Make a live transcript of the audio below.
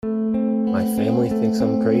My Family Thinks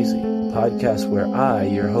I'm Crazy, a podcast where I,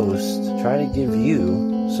 your host, try to give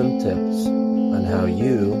you some tips on how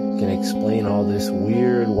you can explain all this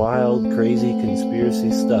weird, wild, crazy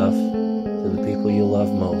conspiracy stuff to the people you love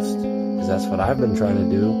most. Because that's what I've been trying to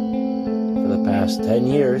do for the past 10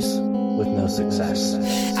 years with no success.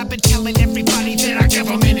 I've been telling everybody that our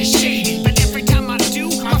government is shady, but every time I do,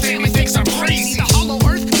 my family thinks I'm crazy. The hollow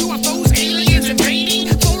earth, UFOs, aliens invading,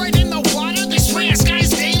 fluoride in the water, they swear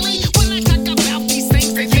skies daily. When I talk about these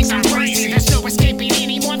things, they think I'm crazy. There's no escaping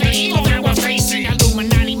anymore the evil that we're facing.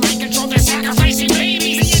 Illuminati mind control, they're sacrificing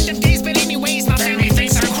babies. The end of days, but anyways, my family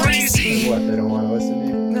thinks I'm crazy. What, they don't want to listen to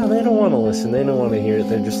you? No, they don't want to listen. They don't want to hear it.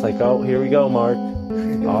 They're just like, oh, here we go, Mark.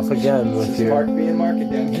 Off again with your... Mark being Mark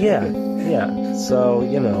again. Yeah. So,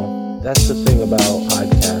 that's the thing about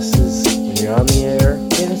podcasts is when you're on the air,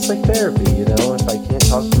 and it's like therapy, If I can't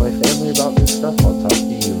talk to my family about this stuff, I'll talk to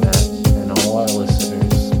you, Matt, and all our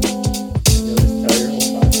listeners. You'll just tell your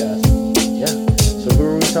whole podcast. Yeah. So who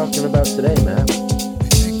are we talking about today, Matt? They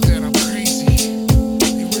think that I'm crazy.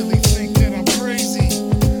 They really think that I'm crazy.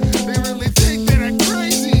 They really think that I'm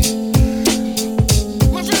crazy.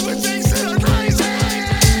 My family thinks that I'm crazy.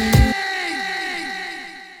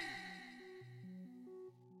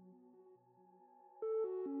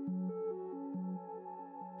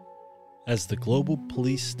 As the global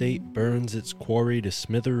police state burns its quarry to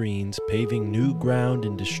smithereens, paving new ground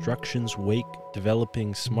in destruction's wake,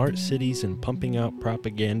 developing smart cities and pumping out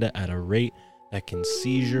propaganda at a rate that can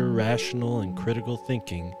seizure rational and critical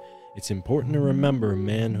thinking, it's important to remember a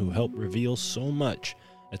man who helped reveal so much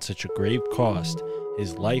at such a grave cost,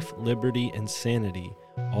 his life, liberty, and sanity,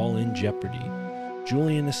 all in jeopardy.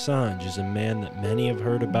 Julian Assange is a man that many have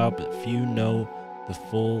heard about, but few know the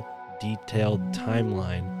full, detailed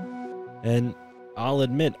timeline. And I'll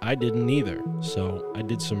admit I didn't either, so I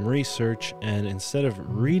did some research, and instead of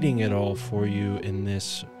reading it all for you in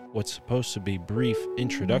this what's supposed to be brief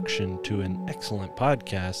introduction to an excellent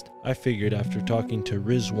podcast, I figured after talking to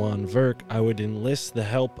Rizwan Verk, I would enlist the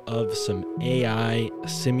help of some AI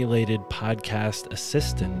simulated podcast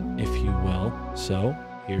assistant, if you will. So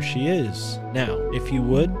here she is. Now, if you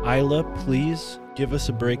would, Isla, please give us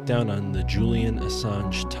a breakdown on the Julian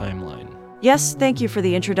Assange timeline. Yes, thank you for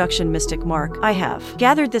the introduction, Mystic Mark. I have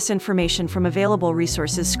gathered this information from available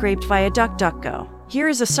resources scraped via DuckDuckGo. Here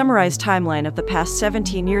is a summarized timeline of the past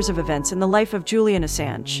 17 years of events in the life of Julian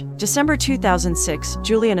Assange. December 2006,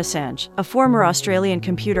 Julian Assange, a former Australian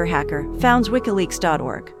computer hacker, founds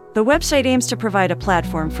wikileaks.org. The website aims to provide a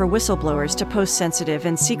platform for whistleblowers to post sensitive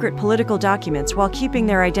and secret political documents while keeping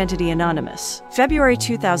their identity anonymous. February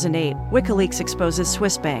 2008, WikiLeaks exposes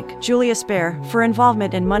Swiss bank, Julius Baer, for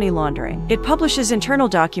involvement in money laundering. It publishes internal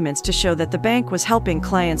documents to show that the bank was helping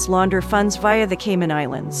clients launder funds via the Cayman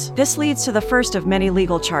Islands. This leads to the first of many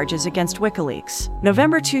legal charges against WikiLeaks.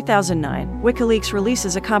 November 2009, WikiLeaks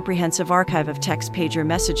releases a comprehensive archive of text pager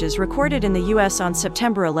messages recorded in the US on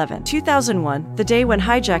September 11, 2001, the day when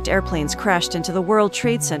hijacked airplanes crashed into the World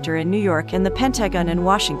Trade Center in New York and the Pentagon in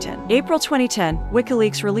Washington. April 2010,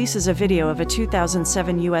 WikiLeaks releases a video of a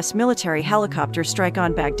 2007 U.S. military helicopter strike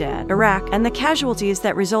on Baghdad, Iraq, and the casualties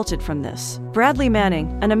that resulted from this. Bradley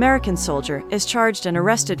Manning, an American soldier, is charged and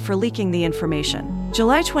arrested for leaking the information.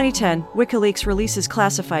 July 2010, WikiLeaks releases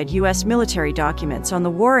classified U.S. military documents on the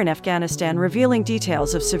war in Afghanistan revealing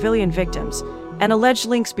details of civilian victims and alleged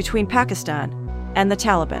links between Pakistan and the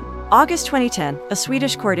Taliban. August 2010, a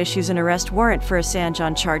Swedish court issues an arrest warrant for Assange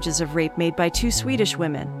on charges of rape made by two Swedish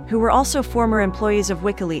women, who were also former employees of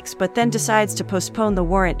WikiLeaks but then decides to postpone the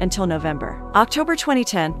warrant until November. October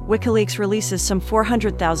 2010, WikiLeaks releases some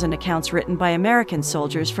 400,000 accounts written by American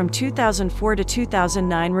soldiers from 2004 to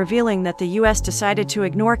 2009 revealing that the U.S. decided to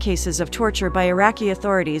ignore cases of torture by Iraqi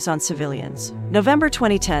authorities on civilians. November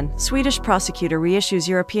 2010, Swedish prosecutor reissues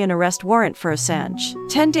European arrest warrant for Assange.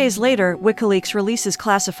 10 days later, WikiLeaks releases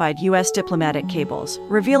classified U.S. diplomatic cables,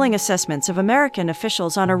 revealing assessments of American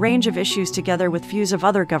officials on a range of issues together with views of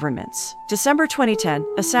other governments. December 2010,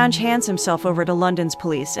 Assange hands himself over to London's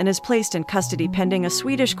police and is placed in custody pending a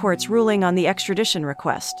Swedish court's ruling on the extradition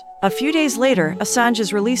request. A few days later, Assange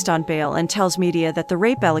is released on bail and tells media that the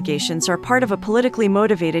rape allegations are part of a politically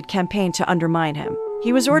motivated campaign to undermine him.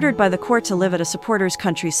 He was ordered by the court to live at a supporter's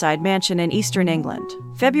countryside mansion in eastern England.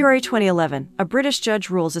 February 2011, a British judge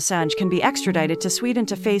rules Assange can be extradited to Sweden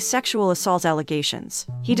to face sexual assault allegations.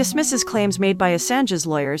 He dismisses claims made by Assange's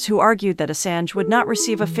lawyers who argued that Assange would not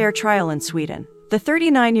receive a fair trial in Sweden. The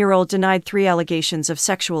 39-year-old denied 3 allegations of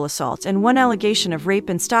sexual assault and 1 allegation of rape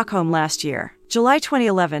in Stockholm last year. July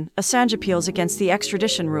 2011, Assange appeals against the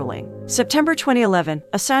extradition ruling. September 2011,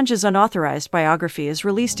 Assange's unauthorized biography is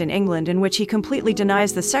released in England in which he completely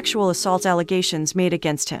denies the sexual assault allegations made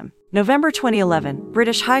against him. November 2011,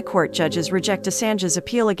 British High Court judges reject Assange's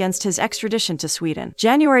appeal against his extradition to Sweden.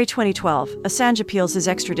 January 2012, Assange appeals his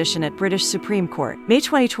extradition at British Supreme Court. May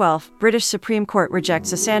 2012, British Supreme Court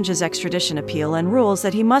rejects Assange's extradition appeal and rules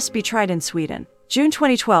that he must be tried in Sweden. June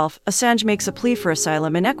 2012, Assange makes a plea for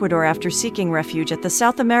asylum in Ecuador after seeking refuge at the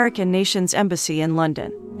South American nation's embassy in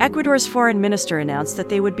London. Ecuador's foreign minister announced that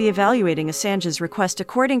they would be evaluating Assange's request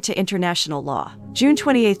according to international law. June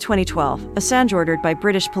 28, 2012, Assange ordered by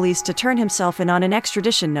British police to turn himself in on an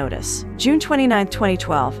extradition notice. June 29,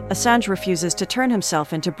 2012, Assange refuses to turn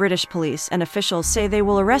himself into British police and officials say they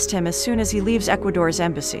will arrest him as soon as he leaves Ecuador's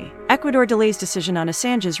embassy. Ecuador delays decision on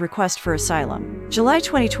Assange's request for asylum. July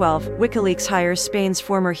 2012, WikiLeaks hires Spain's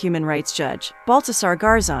former human rights judge, Baltasar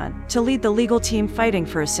Garzón, to lead the legal team fighting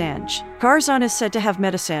for Assange. Garzón is said to have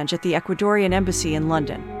met Assange at the Ecuadorian embassy in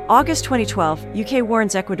London. August 2012, UK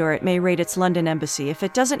warns Ecuador it may raid its London embassy if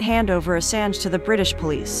it doesn't hand over Assange to the British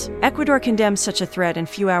police. Ecuador condemns such a threat and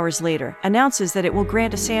few hours later announces that it will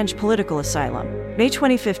grant Assange political asylum. May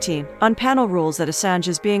 2015, UnPanel rules that Assange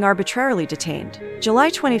is being arbitrarily detained. July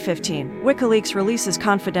 2015, WikiLeaks releases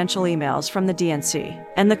confidential emails from the DNC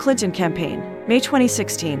and the Clinton campaign. May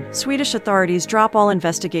 2016, Swedish authorities drop all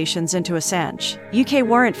investigations into Assange. UK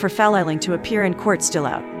warrant for failing to appear in court still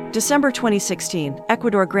out. December 2016,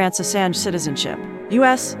 Ecuador grants Assange citizenship.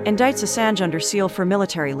 U.S. indicts Assange under seal for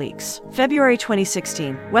military leaks. February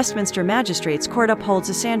 2016, Westminster Magistrates Court upholds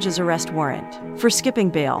Assange's arrest warrant for skipping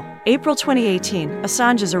bail. April 2018,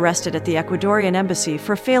 Assange is arrested at the Ecuadorian embassy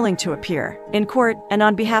for failing to appear in court and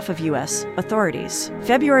on behalf of U.S. authorities.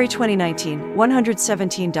 February 2019,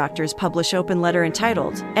 117 doctors publish open letter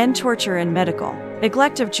entitled End Torture in Medical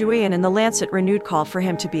Neglect of Julian in the Lancet renewed call for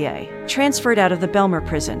him to be transferred out of the Belmer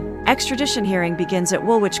prison. Extradition hearing begins at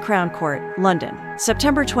Woolwich Crown Court, London.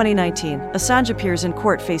 September 2019, Assange appears in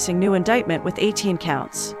court facing new indictment with 18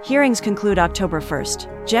 counts. Hearings conclude October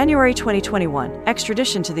 1st. January 2021,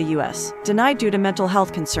 extradition to the U.S. denied due to mental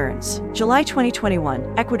health concerns. July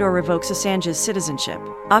 2021, Ecuador revokes Assange's citizenship.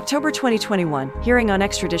 October 2021, hearing on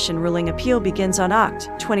extradition ruling appeal begins on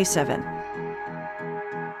Oct. 27.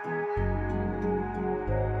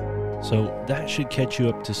 So that should catch you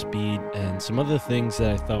up to speed. And some other things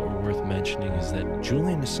that I thought were worth mentioning is that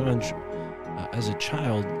Julian Assange, as a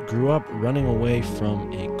child, grew up running away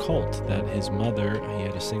from a cult that his mother, he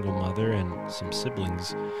had a single mother and some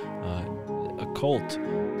siblings, a cult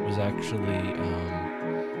was actually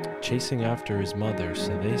chasing after his mother.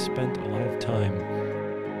 So they spent a lot of time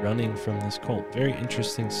running from this cult. Very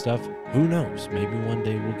interesting stuff. Who knows? Maybe one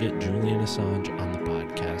day we'll get Julian Assange on the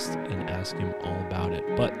podcast and ask him all about it.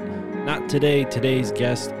 But not today. Today's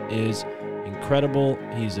guest is incredible.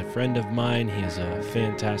 He's a friend of mine. He has a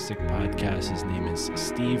fantastic podcast. His name is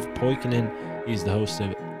Steve Poikonen. He's the host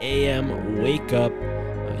of AM Wake Up.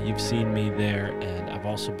 You've seen me there, and I've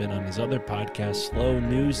also been on his other podcast, Slow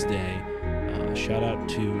News Day. Shout out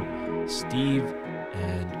to Steve,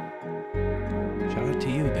 and shout out to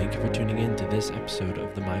you. Thank you for tuning in to this episode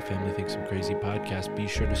of the My Family Thinks I'm Crazy podcast. Be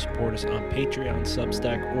sure to support us on Patreon,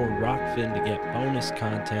 Substack, or Rockfin to get bonus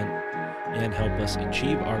content and help us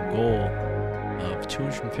achieve our goal of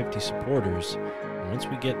 250 supporters. And once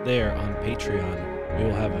we get there on Patreon, we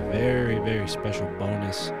will have a very, very special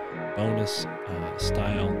bonus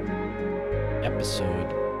style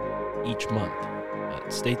episode each month.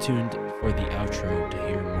 Stay tuned for the outro to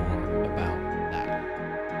hear more about that.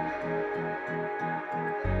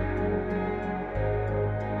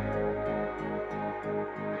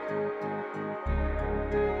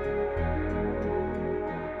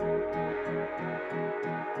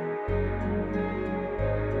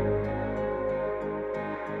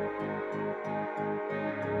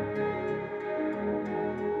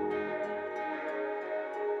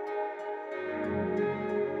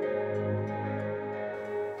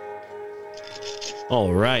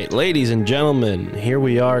 All right, ladies and gentlemen, here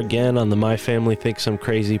we are again on the My Family Thinks I'm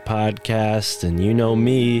Crazy podcast, and you know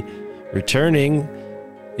me, returning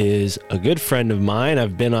is a good friend of mine.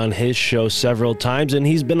 I've been on his show several times, and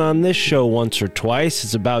he's been on this show once or twice.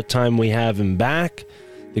 It's about time we have him back.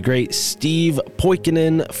 The great Steve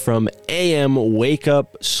Poikonen from AM Wake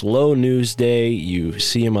Up, Slow News Day. You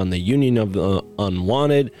see him on the Union of the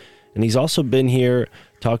Unwanted, and he's also been here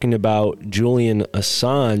talking about Julian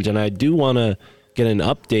Assange, and I do want to get an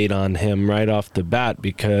update on him right off the bat,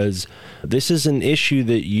 because this is an issue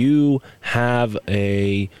that you have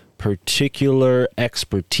a particular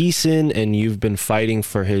expertise in, and you've been fighting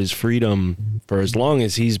for his freedom for as long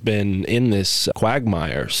as he's been in this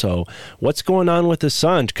quagmire. So what's going on with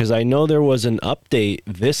Assange? Because I know there was an update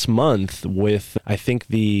this month with, I think,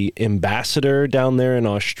 the ambassador down there in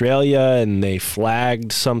Australia, and they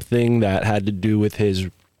flagged something that had to do with his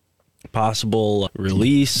possible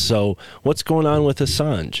release. So what's going on with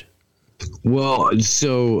Assange? Well,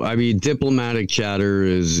 so, I mean, diplomatic chatter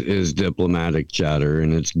is diplomatic chatter,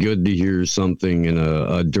 and it's good to hear something in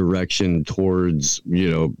a direction towards,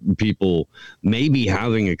 people maybe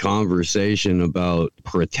having a conversation about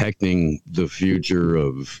protecting the future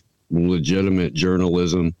of legitimate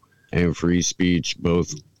journalism and free speech,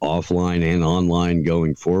 both offline and online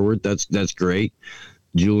going forward. That's great.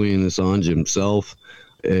 Julian Assange himself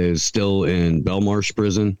is still in Belmarsh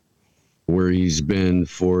prison, where he's been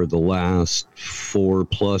for the last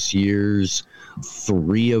 4+ years,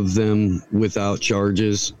 3 of them without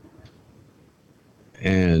charges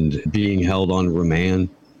and being held on remand.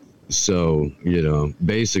 So,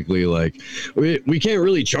 basically, like, we can't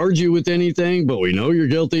really charge you with anything, but we know you're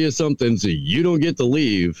guilty of something, so you don't get to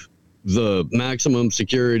leave the maximum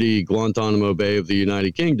security Guantanamo Bay of the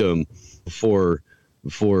United Kingdom for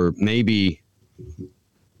maybe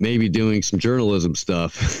doing some journalism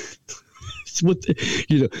stuff.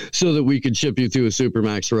 So that we could ship you through a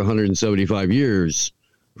supermax for 175 years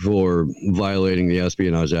for violating the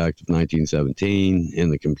Espionage Act of 1917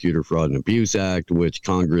 and the Computer Fraud and Abuse Act, which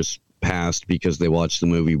Congress passed because they watched the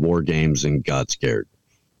movie War Games and got scared.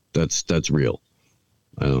 That's real.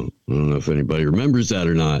 I don't know if anybody remembers that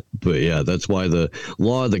or not, but yeah, that's why the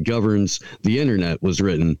law that governs the internet was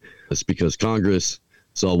written. It's because Congress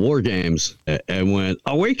saw War Games and went,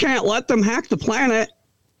 "Oh, we can't let them hack the planet."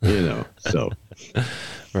 So.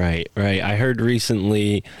 Right. I heard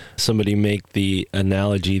recently somebody make the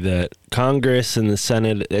analogy that Congress and the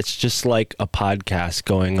Senate, it's just like a podcast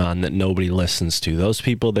going on that nobody listens to. Those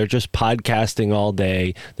people, they're just podcasting all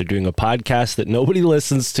day. They're doing a podcast that nobody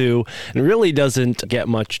listens to and really doesn't get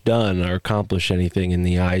much done or accomplish anything in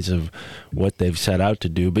the eyes of what they've set out to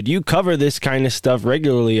do. But you cover this kind of stuff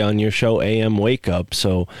regularly on your show, AM Wake Up.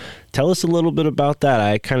 So tell us a little bit about that.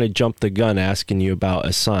 I kind of jumped the gun asking you about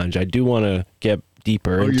Assange. I do want to get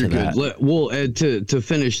deeper into that. Well, Ed, to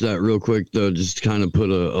finish that real quick though, just kind of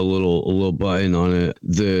put a little button on it.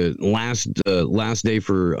 The last day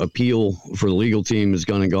for appeal for the legal team is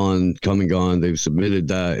come and gone. They've submitted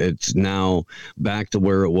that. It's now back to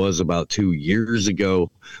where it was about 2 years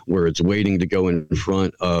ago, where it's waiting to go in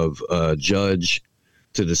front of a judge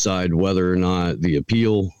to decide whether or not the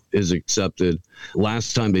appeal is accepted.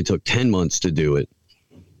 Last time they took 10 months to do it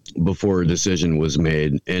before a decision was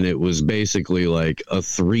made, and it was basically like a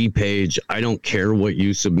 3-page, I don't care what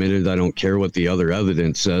you submitted, I don't care what the other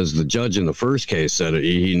evidence says. The judge in the first case said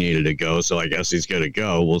he needed to go, so I guess he's going to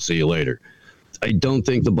go. We'll see you later. I don't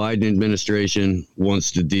think the Biden administration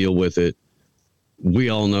wants to deal with it. We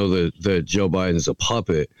all know that Joe Biden's a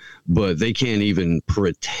puppet, but they can't even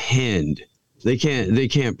pretend. They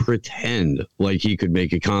can't pretend like he could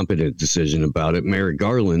make a competent decision about it. Merrick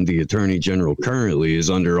Garland, the attorney general currently,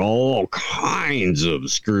 is under all kinds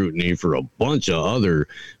of scrutiny for a bunch of other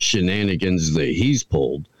shenanigans that he's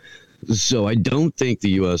pulled. So I don't think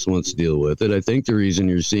the U.S. wants to deal with it. I think the reason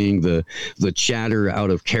you're seeing the chatter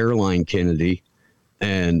out of Caroline Kennedy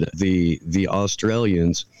and the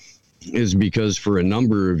Australians is because for a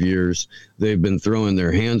number of years, they've been throwing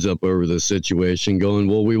their hands up over the situation going,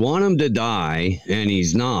 well, we want him to die and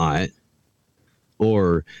he's not.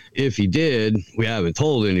 Or if he did, we haven't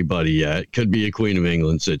told anybody yet. Could be a Queen of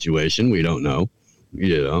England situation. We don't know.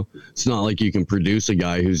 It's not like you can produce a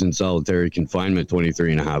guy who's in solitary confinement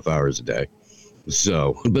 23 and a half hours a day.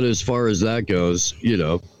 So, but as far as that goes,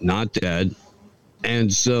 not dead.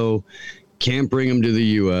 And so can't bring him to the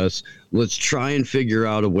U.S. Let's try and figure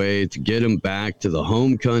out a way to get him back to the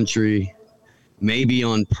home country, maybe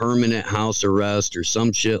on permanent house arrest or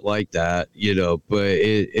some shit like that,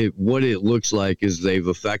 but what it looks like is they've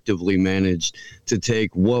effectively managed to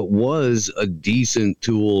take what was a decent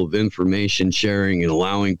tool of information sharing and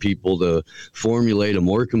allowing people to formulate a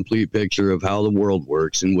more complete picture of how the world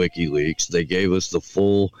works in WikiLeaks. They gave us the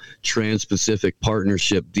full Trans-Pacific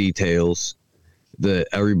Partnership details that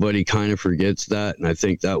everybody kind of forgets that. And I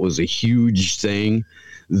think that was a huge thing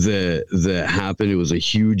that happened. It was a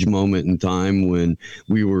huge moment in time when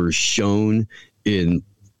we were shown in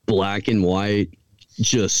black and white,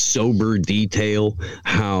 just sober detail,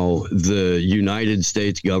 how the United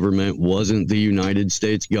States government wasn't the United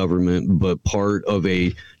States government, but part of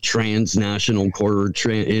a transnational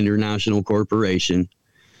international corporation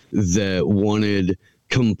that wanted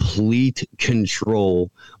complete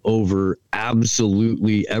control over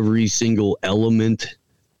absolutely every single element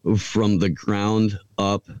from the ground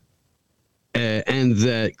up, and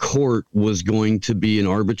that court was going to be an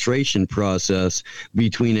arbitration process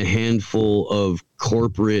between a handful of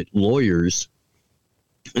corporate lawyers,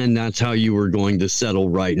 and that's how you were going to settle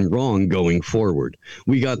right and wrong going forward.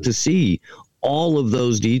 We got to see all of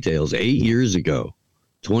those details 8 years ago,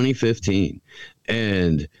 2015,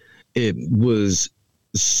 and it was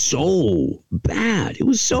so bad. It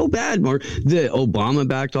was so bad, Mark, that Obama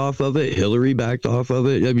backed off of it. Hillary backed off of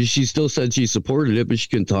it. I mean, she still said she supported it, but she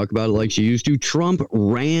couldn't talk about it like she used to. Trump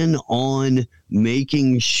ran on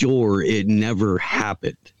making sure it never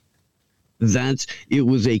happened. It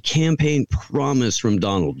was a campaign promise from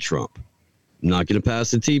Donald Trump. I'm not going to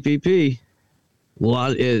pass the TPP.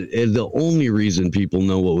 The only reason people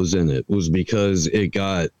know what was in it was because it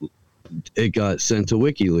got sent to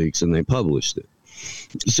WikiLeaks and they published it.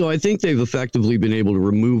 So I think they've effectively been able to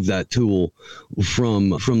remove that tool from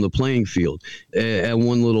the playing field. And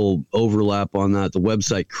one little overlap on that, the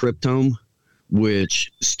website Cryptome,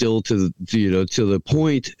 which still to the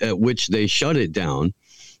point at which they shut it down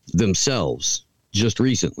themselves just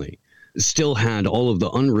recently, still had all of the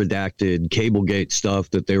unredacted Cablegate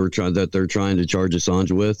stuff that they're trying to charge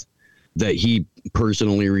Assange with, that he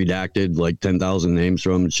personally redacted like 10,000 names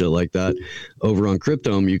from and shit like that. Over on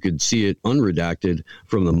Cryptome, you could see it unredacted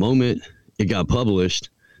from the moment it got published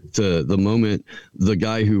to the moment the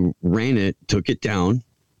guy who ran it took it down.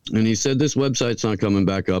 And he said this website's not coming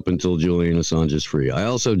back up until Julian Assange is free. I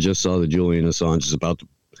also just saw that Julian Assange is about to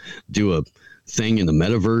do a thing in the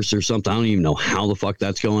metaverse or something. I don't even know how the fuck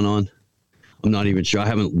that's going on. I'm not even sure. I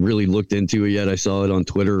haven't really looked into it yet. I saw it on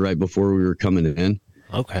Twitter right before we were coming in.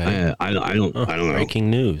 Okay. I don't know.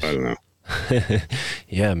 Breaking news. I don't know.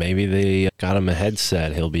 Yeah, maybe they got him a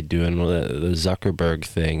headset. He'll be doing the Zuckerberg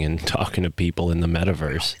thing and talking to people in the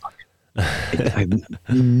metaverse. I have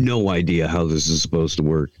no idea how this is supposed to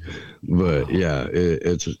work, but yeah,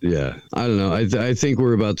 I don't know. I think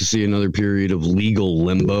we're about to see another period of legal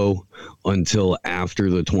limbo until after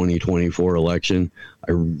the 2024 election.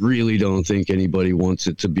 I really don't think anybody wants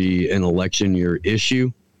it to be an election year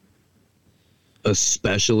issue,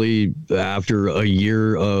 especially after a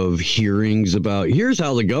year of hearings about here's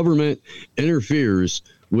how the government interferes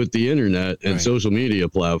with the internet and social media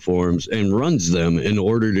platforms and runs them in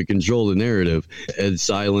order to control the narrative and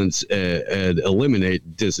silence and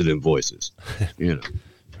eliminate dissident voices.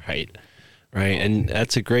 Right. And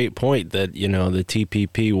that's a great point that, the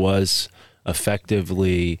TPP was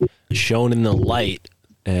effectively shown in the light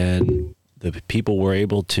and the people were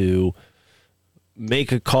able to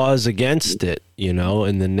make a cause against it,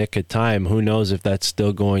 in the nick of time. Who knows if that's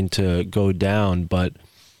still going to go down, but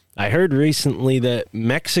I heard recently that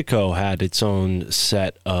Mexico had its own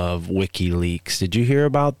set of WikiLeaks. Did you hear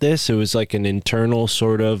about this? It was like an internal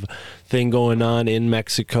sort of thing going on in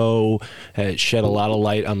Mexico. It shed a lot of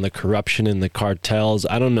light on the corruption in the cartels.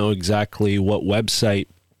 I don't know exactly what website,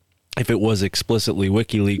 if it was explicitly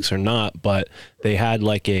WikiLeaks or not, but they had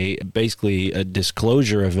like basically a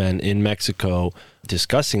disclosure event in Mexico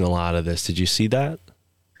discussing a lot of this. Did you see that?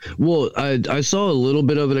 Well, I saw a little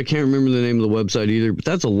bit of it. I can't remember the name of the website either, but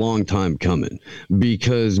that's a long time coming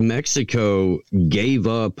because Mexico gave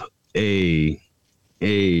up a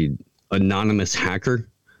anonymous hacker,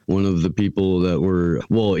 one of the people that were,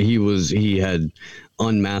 he had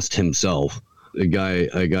unmasked himself, a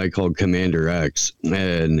guy called Commander X,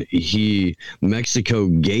 and Mexico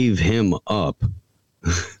gave him up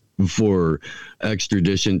for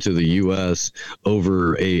extradition to the U.S.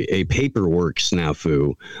 over a paperwork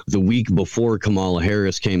snafu the week before Kamala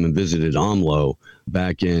Harris came and visited AMLO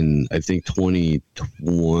back in, I think,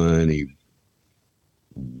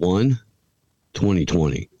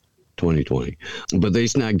 2020. But they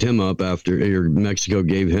snagged him up Mexico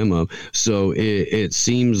gave him up. So it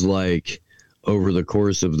seems like over the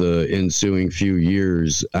course of the ensuing few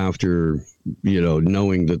years after,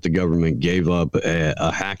 knowing that the government gave up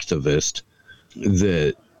a hacktivist,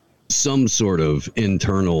 that some sort of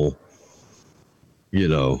internal,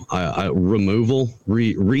 removal,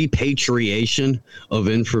 repatriation of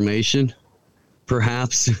information,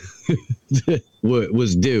 perhaps,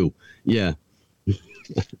 was due. Yeah.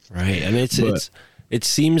 Right. And it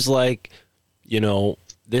seems like,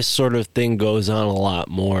 this sort of thing goes on a lot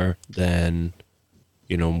more than,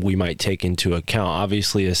 we might take into account.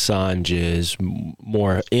 Obviously, Assange is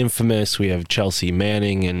more infamous. We have Chelsea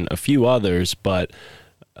Manning and a few others, but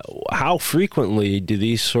how frequently do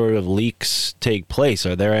these sort of leaks take place?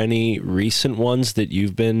 Are there any recent ones that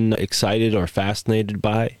you've been excited or fascinated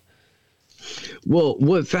by? Well,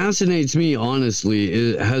 what fascinates me,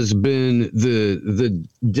 honestly, has been the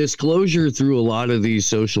disclosure through a lot of these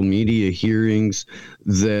social media hearings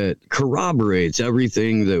that corroborates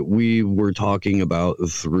everything that we were talking about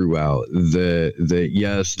throughout. That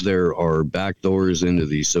yes, there are backdoors into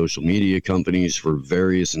these social media companies for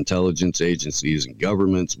various intelligence agencies and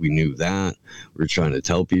governments. We knew that. We're trying to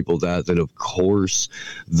tell people that of course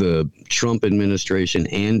the Trump administration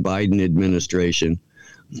and Biden administration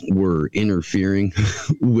were interfering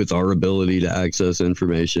with our ability to access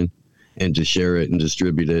information and to share it and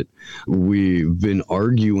distribute it. We've been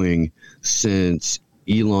arguing since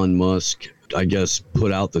Elon Musk, I guess,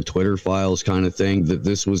 put out the Twitter files kind of thing, that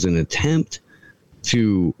this was an attempt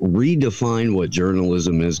to redefine what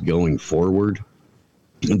journalism is going forward.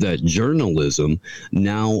 That journalism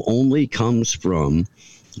now only comes from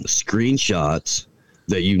screenshots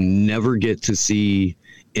that you never get to see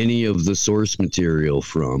any of the source material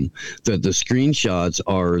from, that the screenshots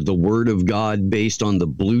are the word of God based on the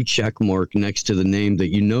blue check mark next to the name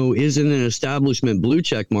that isn't an establishment blue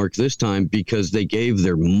check mark this time, because they gave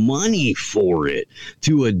their money for it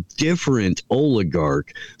to a different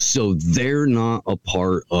oligarch. So they're not a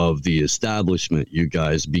part of the establishment, you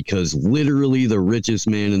guys, because literally the richest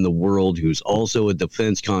man in the world, who's also a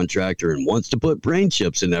defense contractor and wants to put brain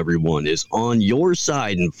chips in everyone, is on your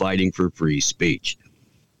side and fighting for free speech.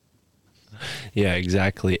 Yeah,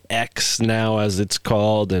 exactly. X now, as it's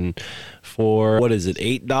called, and for, what is it,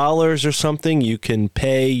 $8 or something, you can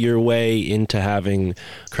pay your way into having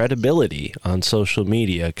credibility on social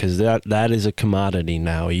media, because that is a commodity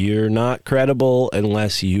now. You're not credible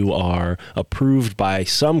unless you are approved by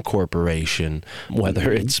some corporation,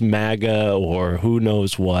 whether it's MAGA or who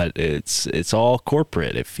knows what. It's all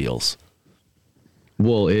corporate, it feels.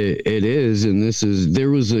 Well, it is, and there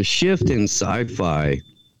was a shift in sci-fi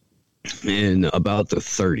in about the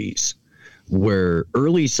 30s, where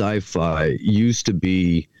early sci-fi used to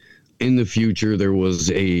be, in the future, there was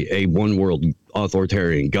a one world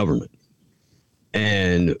authoritarian government.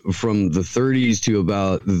 And from the 30s to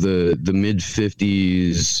about the mid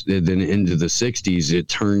 50s, and then into the 60s, it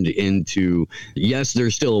turned into, yes,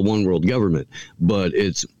 there's still a one world government, but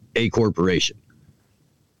it's a corporation.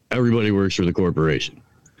 Everybody works for the corporation.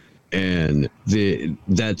 And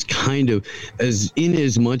that's kind of,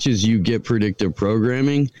 as much as you get predictive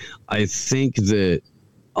programming, I think that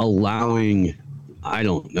allowing, I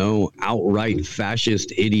don't know, outright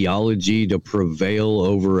fascist ideology to prevail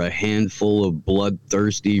over a handful of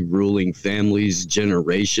bloodthirsty ruling families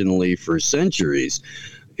generationally for centuries,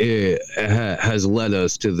 it has led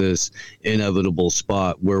us to this inevitable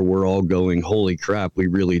spot where we're all going, holy crap, we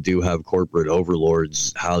really do have corporate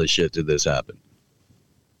overlords. How the shit did this happen?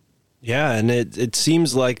 Yeah, and it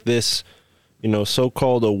seems like this,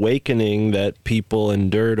 so-called awakening that people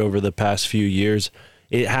endured over the past few years,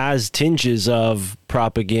 it has tinges of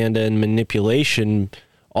propaganda and manipulation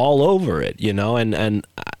all over it, and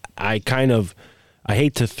I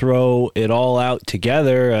hate to throw it all out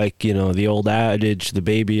together, like, the old adage, the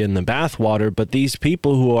baby in the bathwater, but these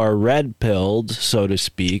people who are red-pilled, so to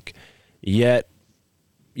speak, yet,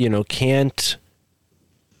 can't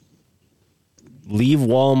leave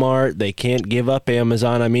Walmart, they can't give up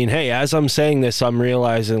Amazon. I mean, hey, as I'm saying this, I'm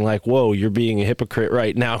realizing, like, whoa, you're being a hypocrite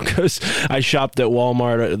right now, because I shopped at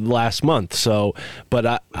Walmart last month. So,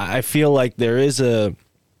 but I feel like there is a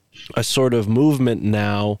sort of movement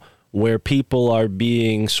now where people are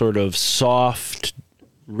being sort of soft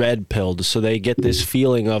red-pilled, so they get this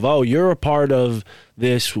feeling of, oh, you're a part of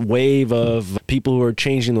this wave of people who are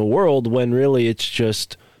changing the world, when really it's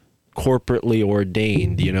just corporately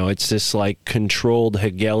ordained. It's this like controlled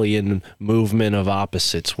Hegelian movement of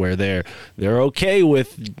opposites, where they're okay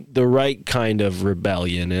with the right kind of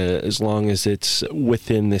rebellion as long as it's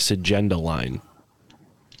within this agenda line.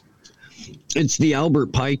 It's the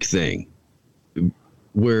Albert Pike thing,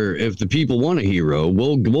 where if the people want a hero,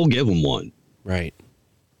 we'll give them one. Right.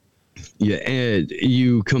 Yeah, and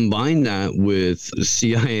you combine that with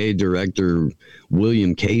CIA Director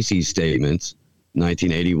William Casey's statements,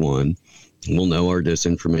 1981, we'll know our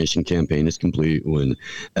disinformation campaign is complete when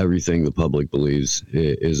everything the public believes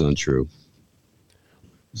is untrue.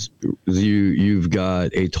 You've got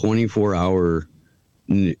a 24-hour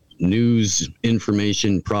news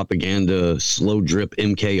information propaganda slow drip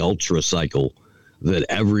MK Ultra cycle that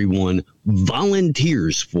everyone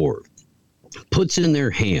volunteers for, puts in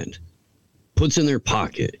their hand, puts in their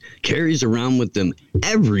pocket, carries around with them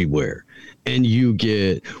everywhere. And you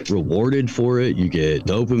get rewarded for it. You get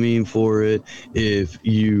dopamine for it. If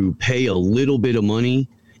you pay a little bit of money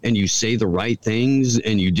and you say the right things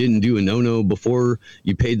and you didn't do a no before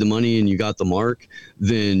you paid the money and you got the mark,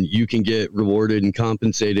 then you can get rewarded and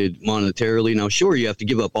compensated monetarily. Now, sure, you have to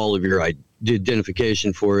give up all of your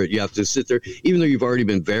identification for it. You have to sit there, even though you've already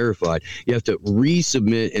been verified, you have to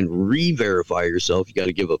resubmit and re-verify yourself. You got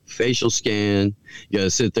to give a facial scan. You got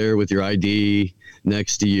to sit there with your ID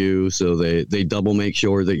next to you, so they double make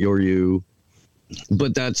sure that you're you.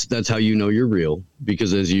 But that's how you know you're real,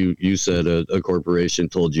 because as you said, a corporation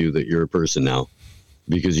told you that you're a person now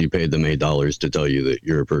because you paid them $8 to tell you that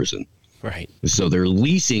you're a person. Right. So they're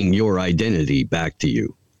leasing your identity back to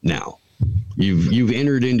you now. You've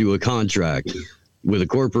entered into a contract with a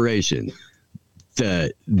corporation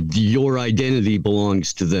that your identity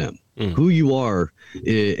belongs to them. Who you are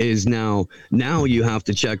is now you have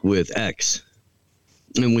to check with X.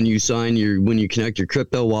 And when you connect your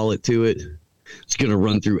crypto wallet to it, it's going to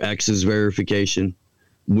run through X's verification.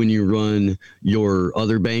 When you run your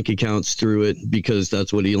other bank accounts through it, because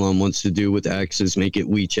that's what Elon wants to do with X, is make it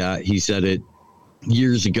WeChat. He said it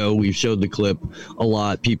years ago. We've showed the clip a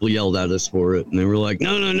lot. People yelled at us for it, and they were like,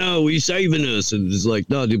 no, he's saving us. And it's like,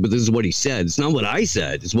 no, dude, but this is what he said. It's not what I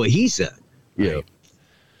said. It's what he said. Yeah. Right.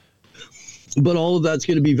 But all of that's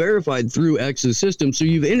going to be verified through X's system. So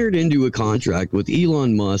you've entered into a contract with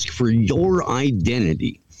Elon Musk for your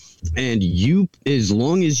identity. And you, as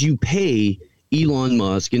long as you pay Elon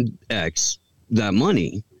Musk and X that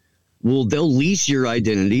money, well, they'll lease your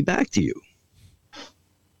identity back to you.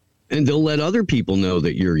 And they'll let other people know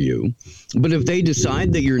that you're you. But if they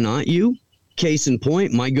decide that you're not you, case in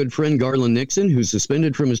point, my good friend Garland Nixon, who's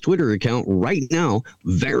suspended from his Twitter account right now,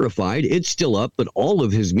 verified, it's still up, but all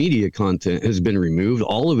of his media content has been removed,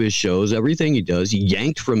 all of his shows, everything he does,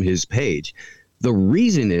 yanked from his page. The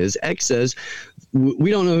reason is X says,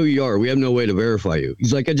 we don't know who you are. We have no way to verify you.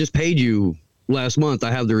 He's like, I just paid you last month.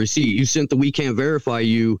 I have the receipt. You sent the "we can't verify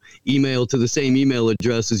you" email to the same email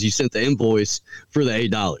address as you sent the invoice for the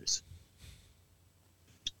 $8.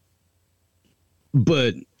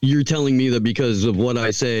 But you're telling me that because of what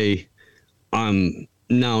I say, I'm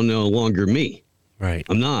now no longer me. Right.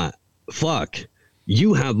 I'm not. Fuck.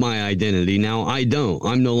 You have my identity. Now I don't.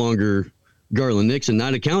 I'm no longer Garland Nixon.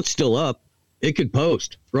 That account's still up. It could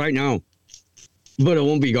post right now. But it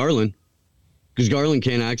won't be Garland, because Garland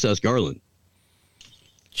can't access Garland.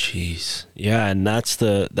 Jeez. Yeah, and that's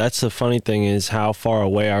the funny thing, is how far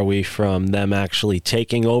away are we from them actually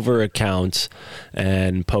taking over accounts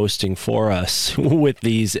and posting for us with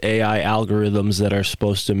these AI algorithms that are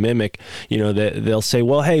supposed to mimic, they'll say,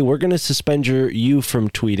 well, hey, we're going to suspend you from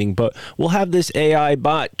tweeting, but we'll have this AI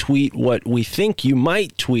bot tweet what we think you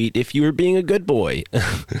might tweet if you were being a good boy.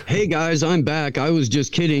 Hey guys, I'm back. I was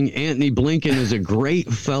just kidding. Anthony Blinken is a great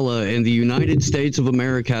fella, and the United States of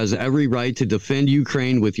America has every right to defend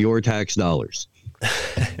Ukraine with your tax dollars.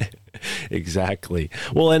 Exactly.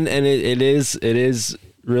 Well, and it is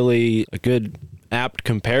really a good apt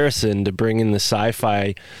comparison to bring in the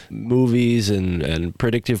sci-fi movies and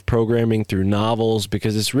predictive programming through novels,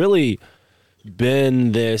 because it's really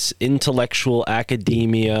been this intellectual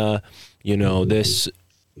academia, this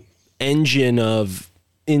engine of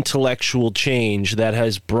intellectual change that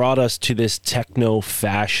has brought us to this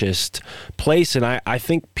techno-fascist place. And I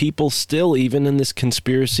think people still, even in this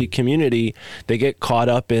conspiracy community, they get caught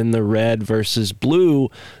up in the red versus blue,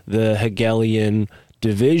 the Hegelian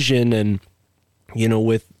division. And,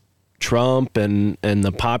 with Trump and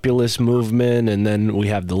the populist movement, and then we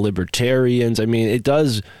have the libertarians. I mean, it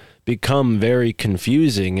does become very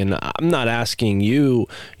confusing, and I'm not asking you,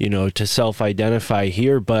 to self-identify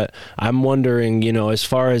here, but I'm wondering, as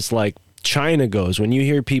far as like China goes, when you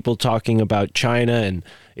hear people talking about China, and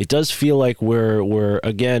it does feel like we're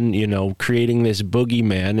again, creating this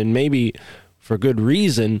boogeyman, and maybe for good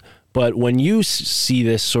reason, but when you see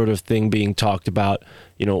this sort of thing being talked about,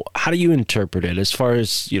 how do you interpret it as far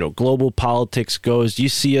as, global politics goes? Do you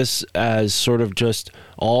see us as sort of just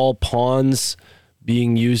all pawns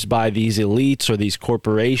being used by these elites or these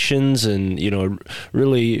corporations, and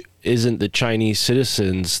really isn't the Chinese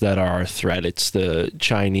citizens that are a threat? It's the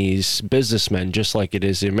Chinese businessmen, just like it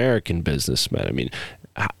is the American businessmen. I mean,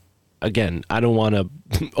 again, I don't want to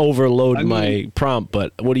overload my prompt,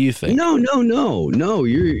 but what do you think? No,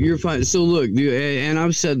 you're fine. So look, and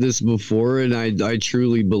I've said this before, and I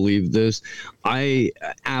truly believe this. I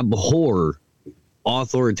abhor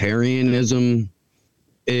authoritarianism.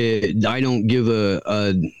 I don't give a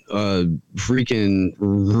freaking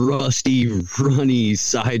rusty, runny,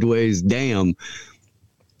 sideways damn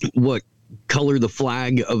what color the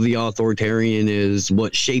flag of the authoritarian is,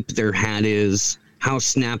 what shape their hat is, how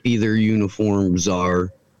snappy their uniforms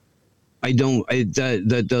are.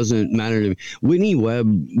 That doesn't matter to me. Whitney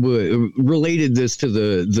Webb related this to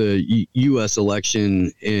the U.S.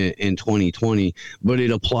 election in 2020, but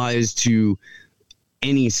it applies to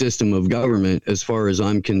any system of government as far as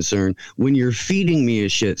I'm concerned. When you're feeding me a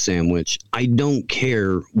shit sandwich, I don't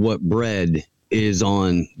care what bread is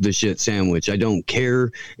on the shit sandwich. I don't care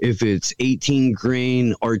if it's 18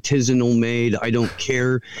 grain artisanal made. I don't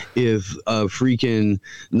care if a freaking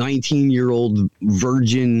 19-year-old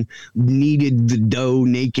virgin kneaded the dough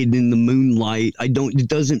naked in the moonlight. It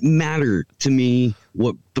doesn't matter to me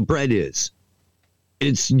what the bread is.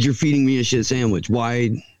 You're feeding me a shit sandwich.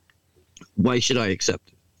 Why should I accept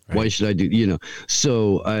it? Right. Why should I do,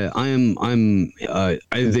 So I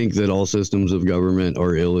think that all systems of government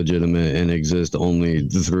are illegitimate and exist only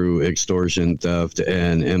through extortion, theft,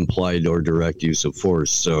 and implied or direct use of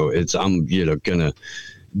force. So I'm gonna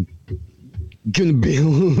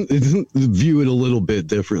view it a little bit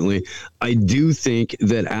differently. I do think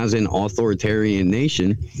that as an authoritarian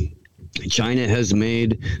nation, China has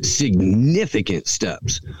made significant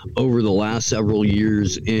steps over the last several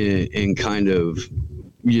years in kind of,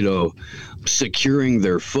 securing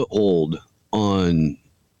their foothold on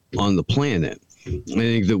the planet. I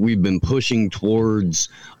think that we've been pushing towards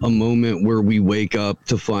a moment where we wake up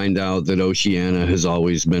to find out that Oceania has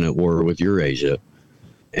always been at war with Eurasia,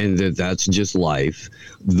 and that's just life.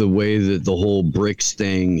 The way that the whole BRICS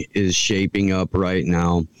thing is shaping up right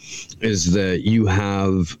now is that you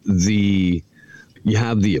have the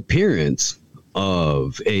appearance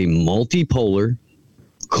of a multipolar,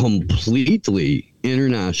 completely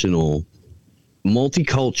international,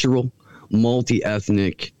 multicultural,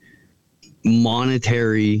 multi-ethnic,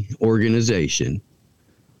 monetary organization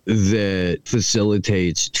that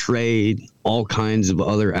facilitates trade, all kinds of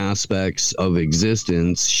other aspects of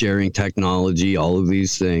existence, sharing technology, all of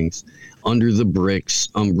these things under the BRICS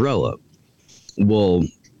umbrella. Well,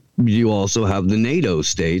 you also have the NATO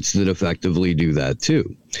states that effectively do that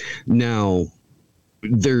too. Now,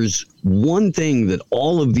 there's one thing that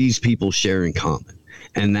all of these people share in common,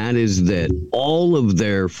 and that is that all of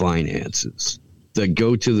their finances that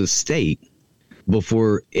go to the state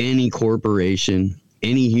before any corporation,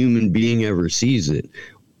 any human being ever sees it,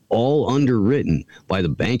 all underwritten by the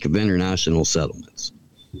Bank of International Settlements.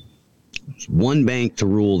 There's one bank to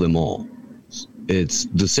rule them all. It's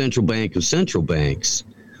the central bank of central banks,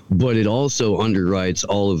 but it also underwrites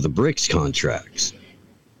all of the BRICS contracts.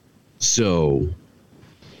 So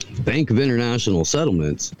Bank of International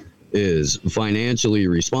Settlements is financially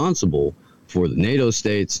responsible for the NATO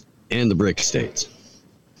states and the BRICS states.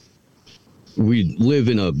 We live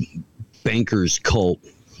in a banker's cult,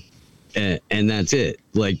 and that's it.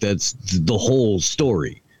 Like, that's the whole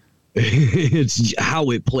story. It's how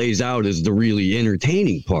it plays out is the really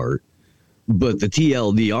entertaining part. But the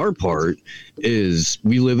TLDR part is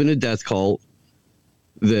we live in a death cult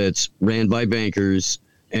that's ran by bankers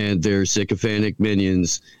and their sycophantic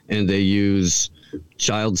minions, and they use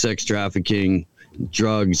child sex trafficking,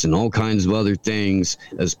 drugs, and all kinds of other things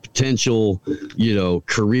as potential,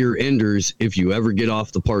 career enders if you ever get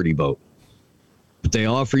off the party boat. But they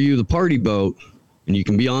offer you the party boat, and you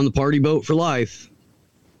can be on the party boat for life.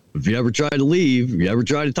 If you ever try to leave, if you ever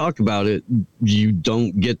try to talk about it, you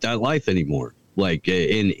don't get that life anymore. Like,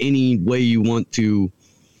 in any way you want to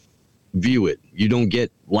view it, you don't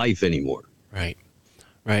get life anymore. Right.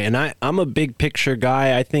 Right. And I'm a big picture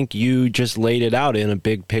guy. I think you just laid it out in a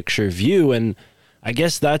big picture view. And I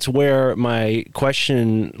guess that's where my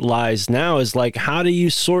question lies now is like, how do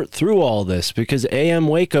you sort through all this? Because AM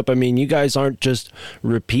Wake Up, I mean, you guys aren't just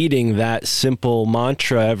repeating that simple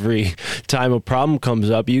mantra every time a problem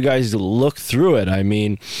comes up. You guys look through it. I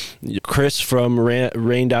mean, Chris from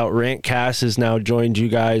Rained Out Rantcast has now joined you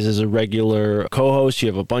guys as a regular co-host. You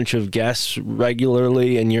have a bunch of guests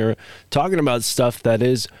regularly, and you're talking about stuff that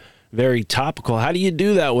is very topical. How do you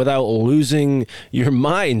do that without losing your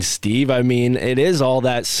mind, Steve? I mean, it is all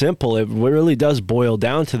that simple. It really does boil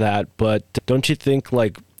down to that. But don't you think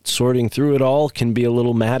like sorting through it all can be a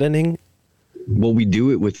little maddening? Well, we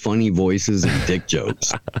do it with funny voices and dick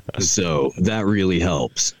jokes. So that really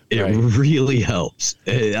helps. It really helps.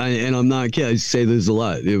 And I'm not kidding. I say this a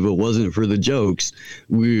lot. If it wasn't for the jokes,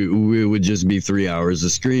 we would just be 3 hours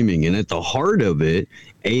of screaming. And at the heart of it,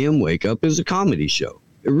 AM Wake Up is a comedy show.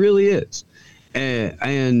 It really is.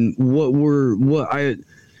 And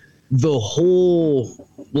the whole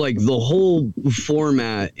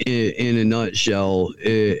format in a nutshell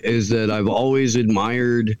is that I've always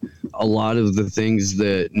admired a lot of the things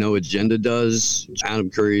that No Agenda does.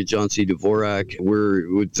 Adam Curry, John C. Dvorak,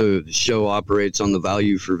 the show operates on the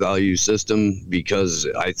value for value system because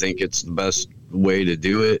I think it's the best way to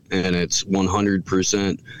do it, and it's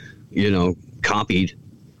 100%, copied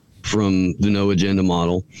from the no agenda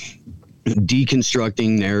model.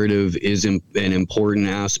 Deconstructing narrative is an important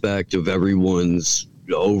aspect of everyone's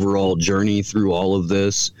overall journey through all of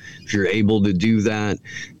this. If you're able to do that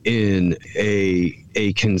in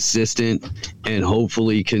a consistent and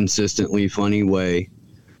hopefully consistently funny way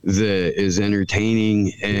that is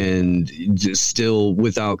entertaining and just still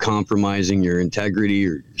without compromising your integrity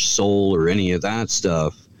or your soul or any of that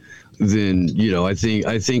stuff, then I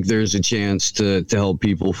think there's a chance to help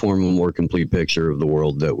people form a more complete picture of the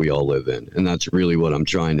world that we all live in, and that's really what I'm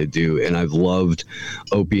trying to do. And I've loved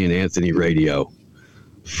Opie and Anthony radio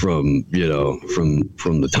from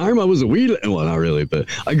the time I was a wee, well, not really, but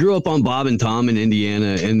I grew up on Bob and Tom in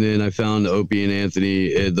Indiana, and then I found Opie and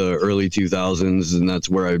Anthony in the early 2000s, and that's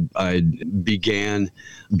where I began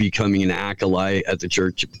becoming an acolyte at the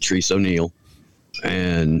Church of Patrice O'Neill.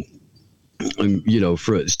 And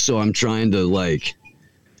so I'm trying to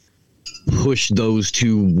push those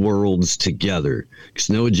two worlds together,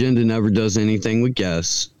 because No Agenda never does anything with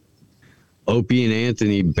guests. Opie and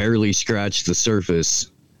Anthony barely scratched the surface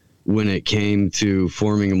when it came to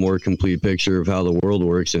forming a more complete picture of how the world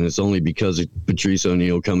works, and it's only because of Patrice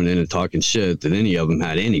O'Neill coming in and talking shit that any of them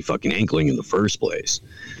had any fucking inkling in the first place.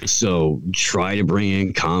 So try to bring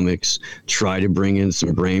in comics, try to bring in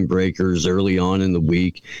some brain breakers early on in the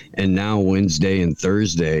week, and now Wednesday and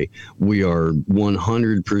Thursday we are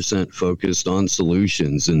 100% focused on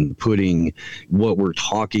solutions and putting what we're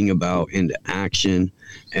talking about into action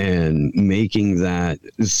and making that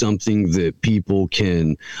something that people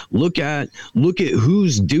can look at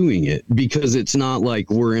who's doing it, because it's not like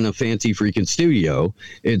we're in a fancy freaking studio.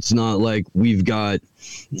 It's not like we've got,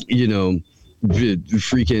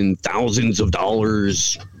 freaking thousands of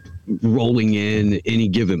dollars rolling in any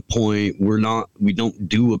given point. We don't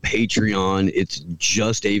do a Patreon. It's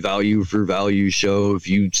just a value for value show. If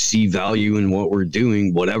you see value in what we're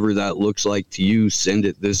doing, whatever that looks like to you, send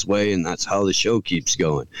it this way, and that's how the show keeps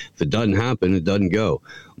going. If it doesn't happen, it doesn't go.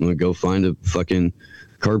 I'm gonna go find a fucking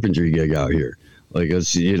carpentry gig out here. But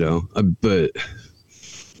as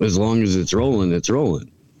long as it's rolling, it's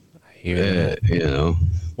rolling. I hear that.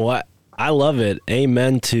 Well, I love it.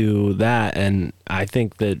 Amen to that. And I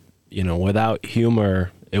think that, without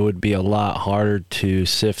humor, it would be a lot harder to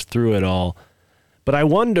sift through it all. But I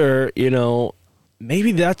wonder,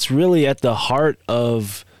 maybe that's really at the heart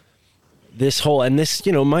of this whole, and this,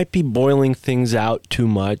 might be boiling things out too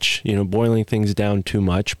much, boiling things down too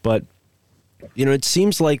much. But, it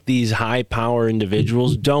seems like these high power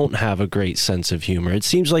individuals don't have a great sense of humor. It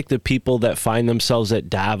seems like the people that find themselves at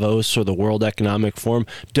Davos or the World Economic Forum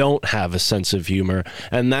don't have a sense of humor.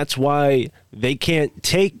 And that's why they can't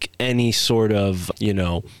take any sort of,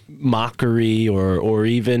 mockery or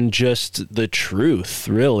even just the truth,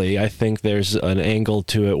 really. I think there's an angle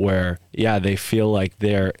to it where, they feel like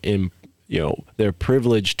they're they're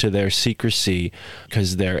privileged to their secrecy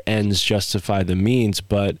because their ends justify the means.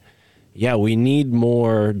 But we need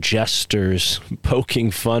more jesters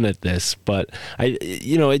poking fun at this. But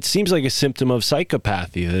it seems like a symptom of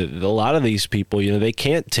psychopathy. A lot of these people, they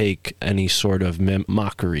can't take any sort of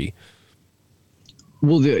mockery.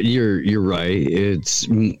 Well, you're right. It's,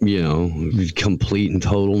 complete and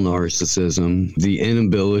total narcissism. The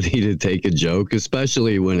inability to take a joke,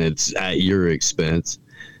 especially when it's at your expense,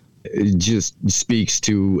 it just speaks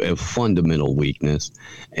to a fundamental weakness.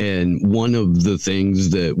 And one of the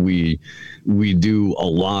things that we do a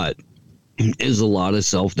lot is a lot of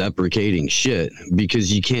self-deprecating shit,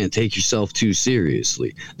 because you can't take yourself too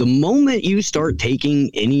seriously. The moment you start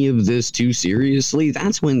taking any of this too seriously,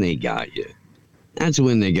 that's when they got you.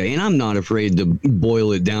 And I'm not afraid to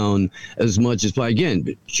boil it down as much as, again,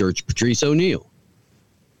 Church Patrice O'Neill,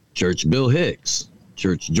 Church Bill Hicks,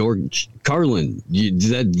 Church George Carlin.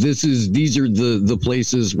 These are the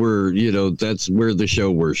places where, that's where the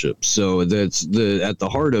show worships. So that's at the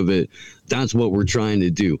heart of it. That's what we're trying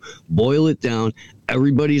to do. Boil it down.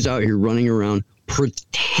 Everybody's out here running around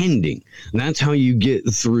pretending. That's how you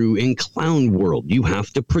get through in clown world. You have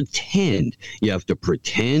to pretend. You have to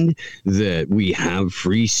pretend that we have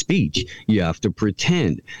free speech. You have to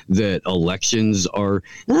pretend that elections are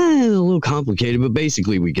a little complicated, but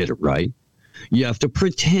basically we get it right. You have to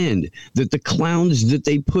pretend that the clowns that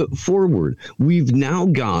they put forward, we've now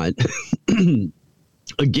got,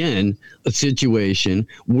 again, a situation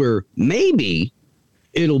where maybe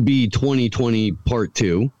it'll be 2020 part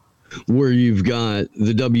 2, where you've got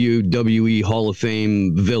the WWE Hall of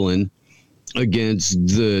Fame villain against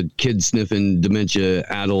the kid-sniffing,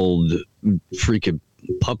 dementia-addled freaking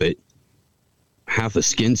puppet, half a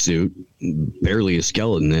skin suit, barely a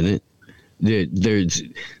skeleton in it. There's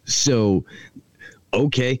so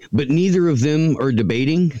okay, but neither of them are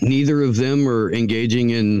debating. Neither of them are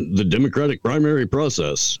engaging in the democratic primary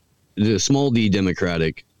process, the small d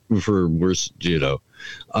democratic for worse.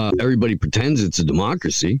 Everybody pretends it's a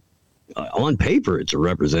democracy. On paper, it's a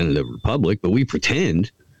representative republic, but we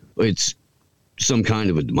pretend it's some kind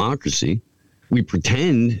of a democracy. We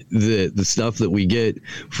pretend that the stuff that we get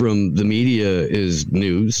from the media is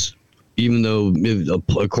news, even though,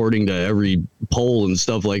 according to every poll and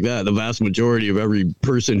stuff like that, the vast majority of every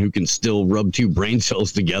person who can still rub two brain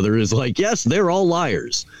cells together is like, yes, they're all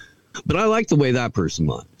liars. But I like the way that person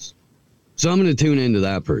lies. So I'm going to tune into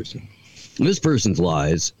that person. This person's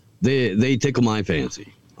lies, they tickle my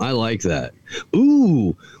fancy. I like that.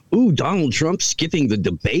 Ooh, Donald Trump skipping the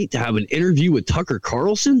debate to have an interview with Tucker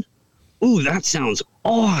Carlson? Ooh, that sounds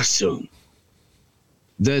awesome.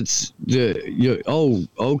 That's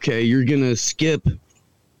okay, you're going to skip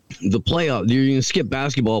the playoff. You're going to skip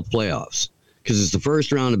basketball playoffs because it's the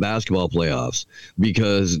first round of basketball playoffs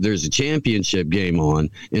because there's a championship game on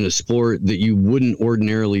in a sport that you wouldn't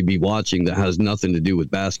ordinarily be watching that has nothing to do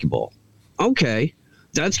with basketball. Okay,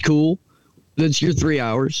 that's cool. That's your 3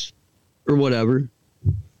 hours or whatever.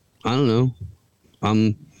 I don't know.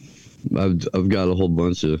 I've got a whole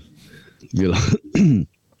bunch of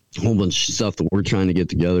whole bunch of stuff that we're trying to get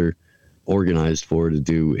together, organized for to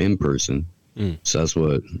do in person. So that's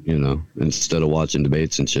what, instead of watching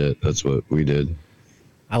debates and shit, that's what we did.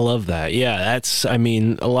 I love that. Yeah,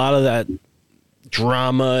 a lot of that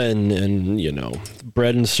drama and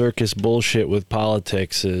bread and circus bullshit with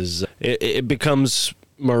politics is it becomes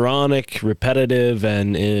moronic, repetitive,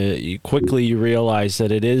 and quickly you realize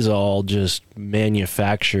that it is all just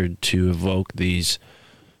manufactured to evoke these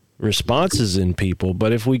responses in people.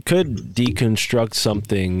 But if we could deconstruct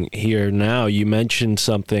something here now, you mentioned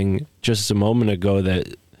something just a moment ago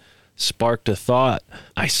that sparked a thought.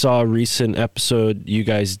 I saw a recent episode you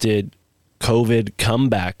guys did, COVID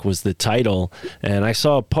Comeback was the title, and I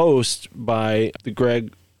saw a post by the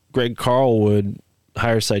Greg Carlwood,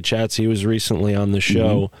 Higherside Chats. He was recently on the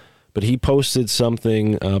show, but he posted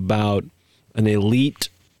something about an elite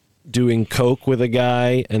doing coke with a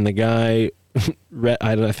guy, and the guy,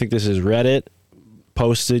 I think this is Reddit,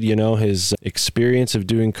 posted, his experience of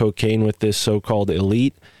doing cocaine with this so-called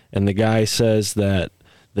elite, and the guy says that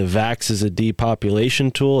the vax is a depopulation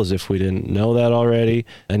tool, as if we didn't know that already.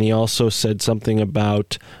 And he also said something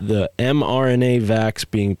about the mRNA vax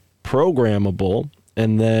being programmable.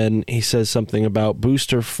 And then he says something about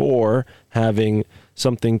booster 4 having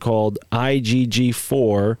something called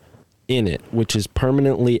IgG4 in it, which is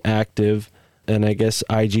permanently active. And I guess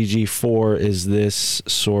IgG4 is this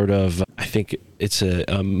sort of, I think it's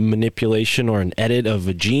a manipulation or an edit of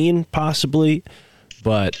a gene, possibly.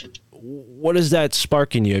 But what does that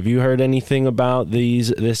spark in you? Have you heard anything about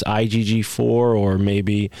this IgG4, or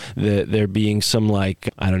maybe there being some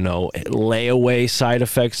layaway side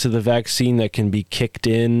effects to the vaccine that can be kicked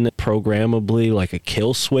in programmably, like a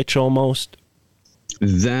kill switch almost?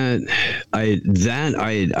 That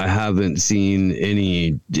I haven't seen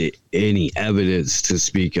any evidence to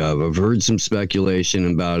speak of. I've heard some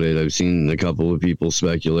speculation about it. I've seen a couple of people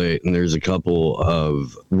speculate, and there's a couple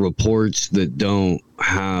of reports that don't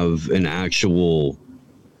have an actual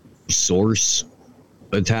source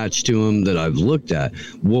attached to them that I've looked at.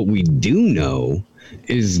 What we do know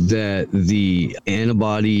is that the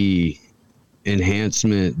antibody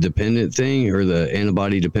enhancement dependent thing, or the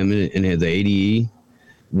antibody dependent, and the ADE,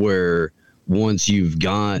 where once you've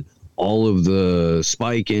got all of the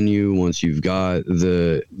spike in you, once you've got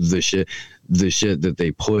the shit that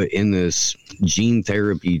they put in this gene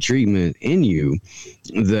therapy treatment in you,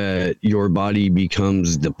 that your body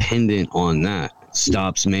becomes dependent on that,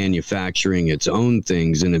 stops manufacturing its own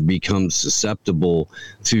things, and it becomes susceptible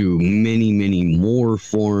to many, many more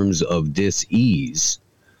forms of dis-ease,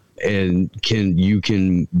 and you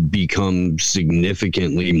can become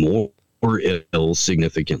significantly more ill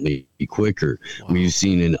significantly quicker. Wow. We've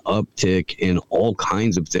seen an uptick in all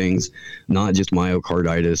kinds of things, not just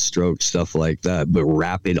myocarditis, stroke, stuff like that, but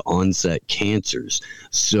rapid onset cancers.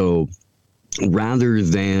 So rather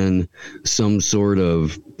than some sort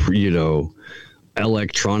of,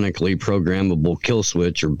 electronically programmable kill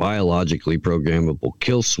switch or biologically programmable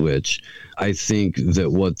kill switch, I think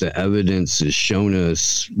that what the evidence has shown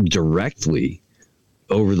us directly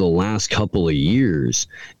over the last couple of years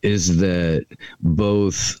is that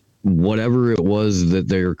both whatever it was that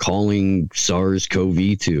they're calling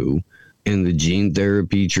SARS-CoV-2 and the gene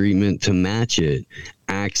therapy treatment to match it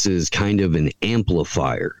acts as kind of an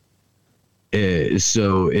amplifier.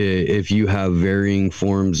 So if you have varying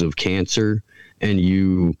forms of cancer and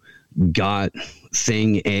you got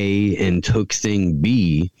thing A and took thing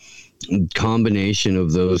B. Combination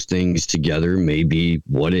of those things together may be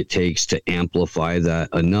what it takes to amplify that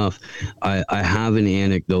enough. I have an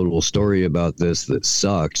anecdotal story about this that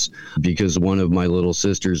sucks, because one of my little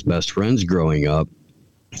sister's best friends growing up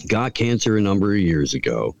got cancer a number of years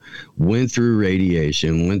ago, went through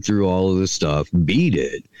radiation, went through all of this stuff, beat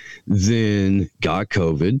it, then got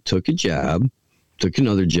COVID, took a jab, took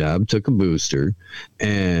another jab, took a booster,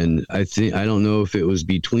 and I don't know if it was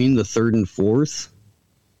between the third and fourth,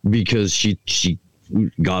 because she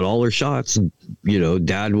got all her shots. You know,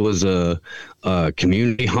 dad was a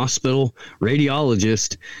community hospital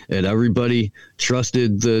radiologist, and everybody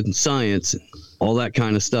trusted the science, all that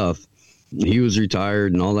kind of stuff. He was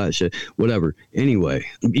retired and all that shit, whatever. Anyway,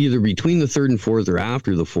 either between the third and fourth or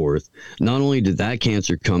after the fourth, not only did that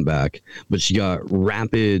cancer come back, but she got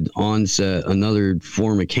rapid onset, another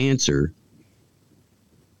form of cancer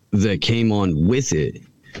that came on with it.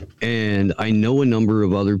 And I know a number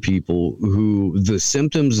of other people who the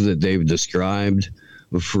symptoms that they've described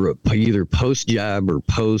for either post-jab or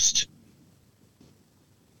post-PCR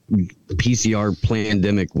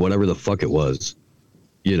pandemic, whatever the fuck it was,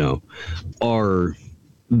 you know, are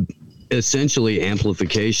essentially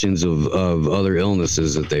amplifications of other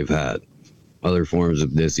illnesses that they've had, other forms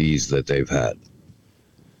of disease that they've had.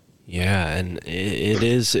 Yeah, and it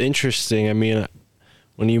is interesting. I mean,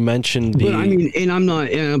 when you mentioned but I mean, and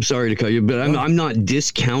I'm sorry to cut you, but I'm not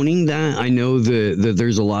discounting that. I know that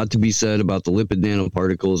there's a lot to be said about the lipid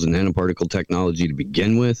nanoparticles and nanoparticle technology to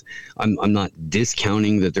begin with. I'm not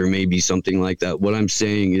discounting that there may be something like that. What I'm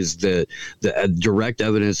saying is that the direct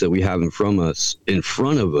evidence that we have in front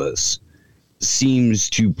of us seems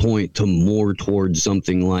to point to more towards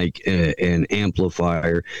something like an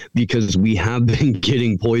amplifier, because we have been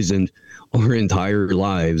getting poisoned our entire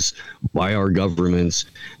lives by our governments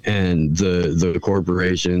and the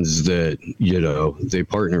corporations that, you know, they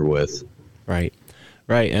partner with. Right.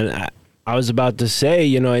 And I was about to say,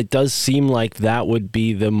 you know, it does seem like that would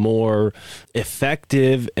be the more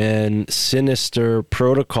effective and sinister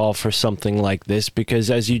protocol for something like this,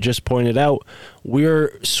 because as you just pointed out,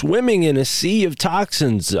 we're swimming in a sea of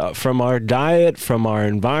toxins from our diet, from our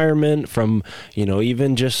environment, from, you know,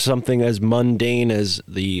 even just something as mundane as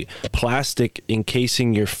the plastic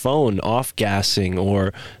encasing your phone off-gassing,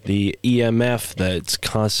 or the EMF that's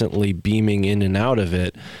constantly beaming in and out of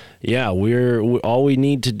it. Yeah, all we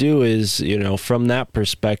need to do is, you know, from that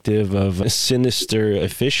perspective of sinister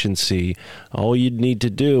efficiency, all you'd need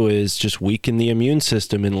to do is just weaken the immune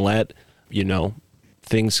system and let, you know,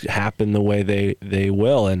 things happen the way they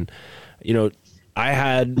will. And, you know, I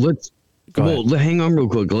had... hang on real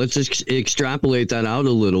quick. Let's just extrapolate that out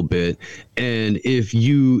a little bit. And if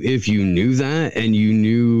you knew that, and you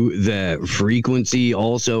knew that frequency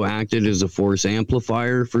also acted as a force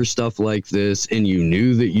amplifier for stuff like this, and you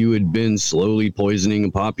knew that you had been slowly poisoning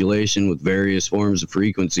a population with various forms of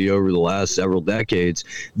frequency over the last several decades,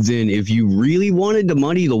 then if you really wanted to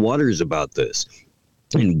muddy the waters about this,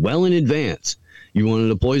 and well in advance, you wanted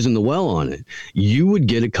to poison the well on it, you would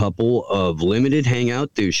get a couple of limited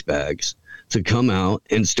hangout douchebags to come out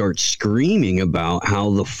and start screaming about how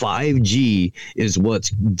the 5G is what's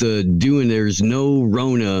doing. There's no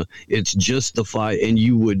Rona. It's just the 5. And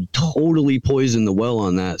you would totally poison the well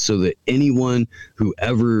on that, so that anyone who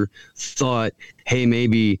ever thought, hey,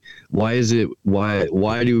 maybe why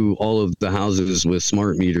do all of the houses with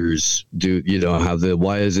smart meters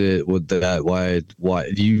why is it with that? Why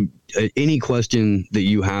any question that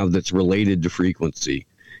you have that's related to frequency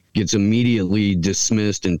gets immediately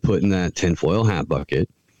dismissed and put in that tinfoil hat bucket.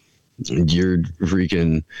 You're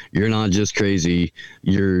not just crazy.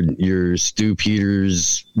 You're Stu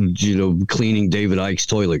Peters, you know, cleaning David Icke's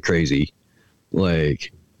toilet crazy.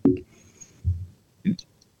 Like,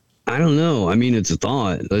 I don't know. I mean, it's a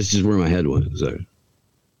thought. That's just where my head went. So,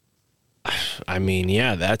 I mean,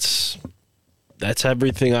 yeah, that's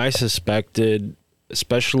everything I suspected,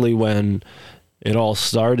 especially when it all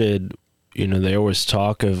started. You know, there was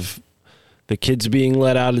talk of the kids being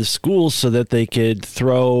let out of school so that they could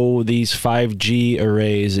throw these 5G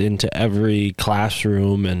arrays into every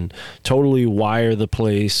classroom and totally wire the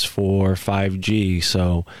place for 5G.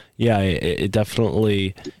 So, yeah, it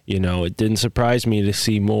definitely, you know, it didn't surprise me to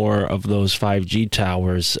see more of those 5G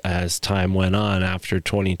towers as time went on after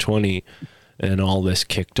 2020 and all this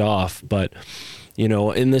kicked off. But, you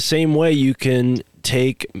know, in the same way, you can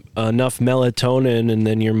take enough melatonin and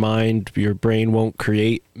then your brain won't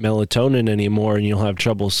create melatonin anymore and you'll have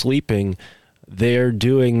trouble sleeping. They're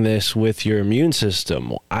doing this with your immune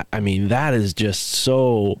system. I mean, that is just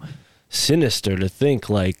so sinister to think,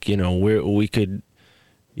 like, you know, we could,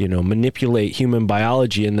 manipulate human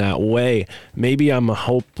biology in that way. Maybe I'm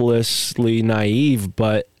hopelessly naive,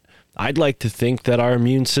 but I'd like to think that our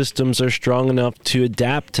immune systems are strong enough to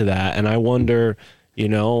adapt to that. And I wonder,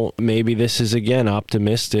 maybe this is, again,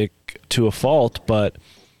 optimistic to a fault, but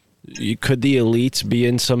could the elites be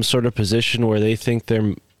in some sort of position where they think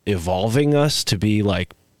they're evolving us to be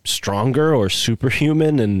like stronger or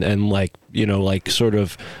superhuman and like, sort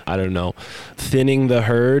of, I don't know, thinning the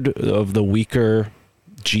herd of the weaker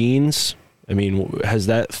genes? I mean, has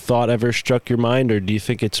that thought ever struck your mind, or do you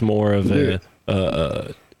think it's more of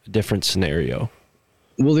a different scenario?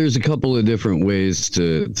 Well, there's a couple of different ways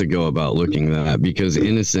to go about looking at that, because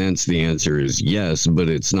in a sense, the answer is yes, but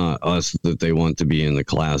it's not us that they want to be in the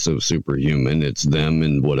class of superhuman. It's them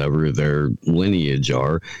and whatever their lineage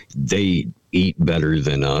are. They eat better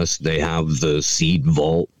than us. They have the seed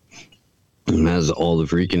vault. It has all the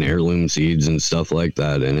freaking heirloom seeds and stuff like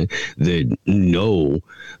that in it. They know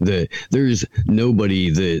that there's nobody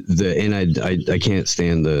that and I can't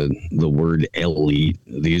stand the word elite.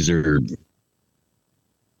 These are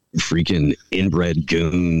freaking inbred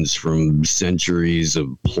goons from centuries of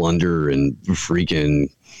plunder and freaking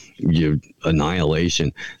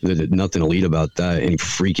annihilation. There's nothing elite about that. Any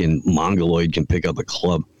freaking mongoloid can pick up a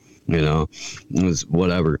club. It's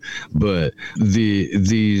whatever. But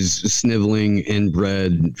these sniveling,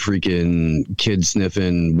 inbred, freaking kid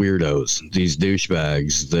sniffing weirdos, these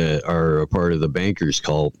douchebags that are a part of the bankers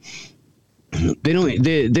cult, they don't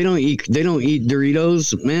eat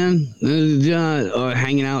Doritos, man. They're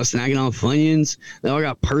hanging out, snacking on Funyuns. They all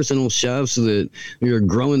got personal chefs that are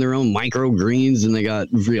growing their own microgreens, and they got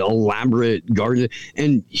elaborate gardens.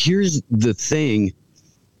 And here's the thing.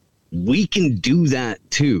 We can do that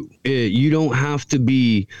too. You don't have to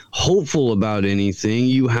be hopeful about anything.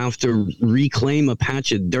 You have to reclaim a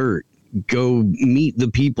patch of dirt. Go meet the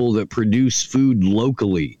people that produce food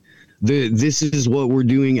locally. This is what we're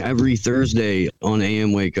doing every Thursday on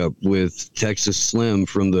AM Wake Up with Texas Slim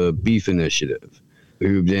from the Beef Initiative.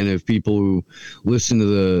 And if people who listen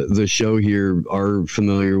to the show here are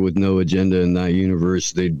familiar with No Agenda in that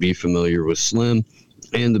universe, they'd be familiar with Slim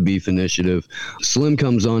and the Beef Initiative. Slim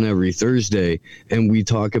comes on every Thursday, and we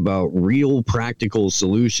talk about real practical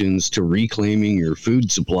solutions to reclaiming your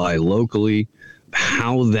food supply locally,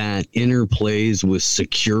 how that interplays with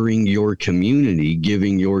securing your community,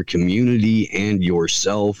 giving your community and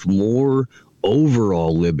yourself more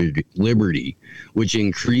overall liberty, which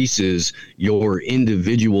increases your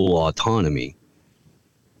individual autonomy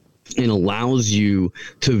and allows you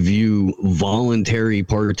to view voluntary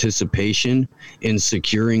participation in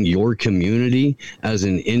securing your community as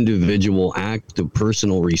an individual act of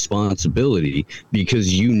personal responsibility,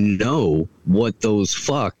 because you know what those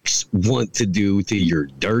fucks want to do to your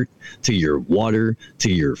dirt, to your water, to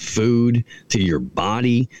your food, to your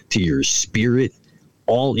body, to your spirit.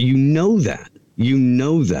 You know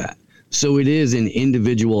that. So it is an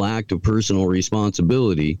individual act of personal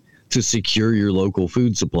responsibility to secure your local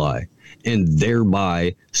food supply, and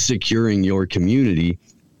thereby securing your community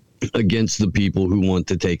against the people who want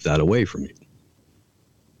to take that away from you.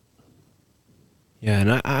 Yeah,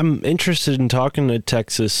 and I'm interested in talking to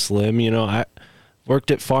Texas Slim. I worked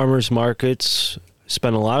at farmers markets,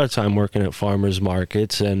 spent a lot of time working at farmers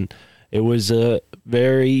markets, and it was a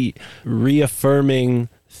very reaffirming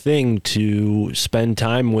thing to spend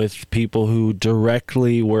time with people who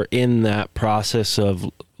directly were in that process of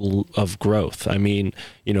growth. I mean,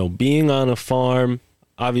 being on a farm,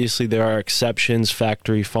 obviously there are exceptions.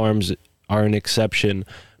 Factory farms are an exception,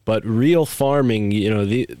 but real farming,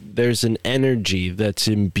 there's an energy that's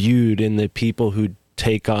imbued in the people who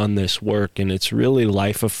take on this work, and it's really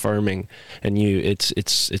life affirming, and it's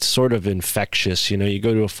sort of infectious. You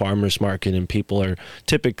go to a farmer's market and people are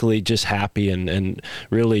typically just happy and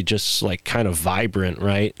really just like kind of vibrant,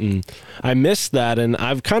 right? And I miss that, and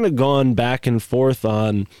I've kind of gone back and forth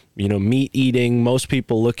on meat eating. Most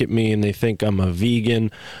people look at me and they think I'm a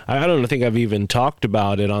vegan. I don't think I've even talked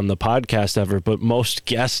about it on the podcast ever, but most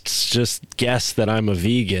guests just guess that I'm a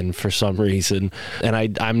vegan for some reason.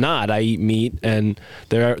 And I'm not. I eat meat, and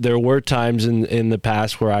there were times in the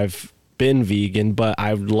past where I've been vegan, but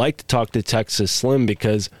I would like to talk to Texas Slim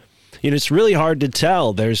because it's really hard to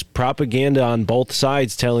tell. There's propaganda on both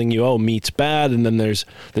sides telling you, oh, meat's bad. And then there's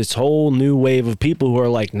this whole new wave of people who are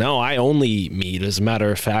like, no, I only eat meat. As a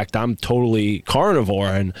matter of fact, I'm totally carnivore.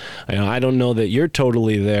 And I don't know that you're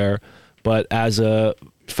totally there. But as a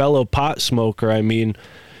fellow pot smoker, I mean,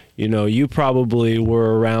 you probably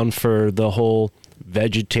were around for the whole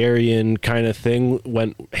vegetarian kind of thing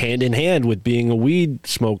went hand in hand with being a weed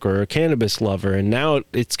smoker or a cannabis lover. And now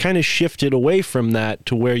it's kind of shifted away from that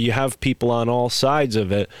to where you have people on all sides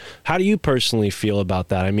of it. How do you personally feel about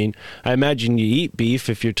that? I mean, I imagine you eat beef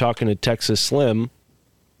if you're talking to Texas Slim.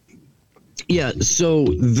 Yeah, so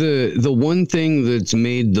the one thing that's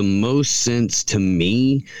made the most sense to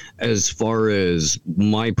me as far as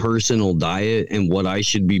my personal diet and what I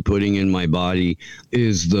should be putting in my body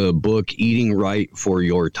is the book Eating Right for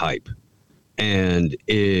Your Type. And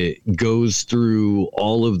it goes through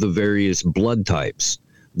all of the various blood types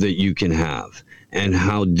that you can have and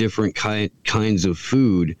how different kinds of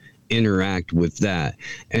food interact with that.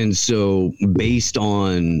 And so based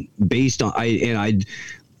on I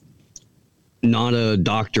not a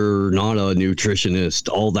doctor, not a nutritionist,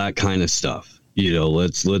 all that kind of stuff. You know,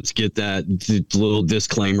 let's get that little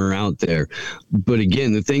disclaimer out there. But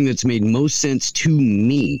again, the thing that's made most sense to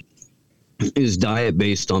me is diet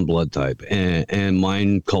based on blood type. And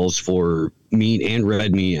mine calls for meat and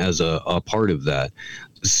red meat as a part of that.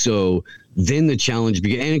 So then the challenge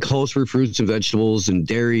began, and it calls for fruits and vegetables and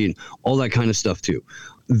dairy and all that kind of stuff too.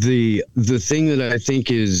 The thing that I think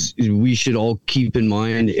is we should all keep in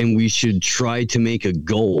mind, and we should try to make a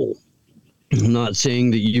goal. I'm not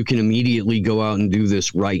saying that you can immediately go out and do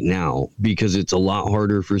this right now, because it's a lot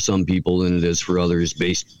harder for some people than it is for others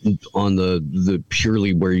based on the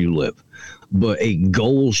purely where you live. But a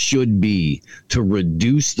goal should be to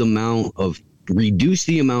reduce the amount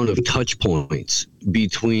of touch points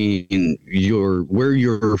between where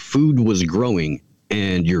your food was growing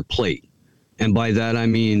and your plate. And by that, I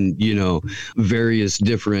mean, you know, various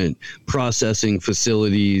different processing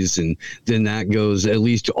facilities. And then that goes, at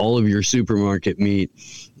least all of your supermarket meat,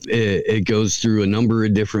 it goes through a number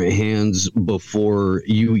of different hands before it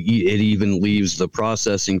even leaves the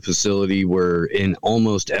processing facility, where in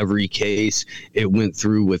almost every case, it went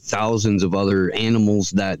through with thousands of other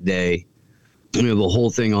animals that day. We have a whole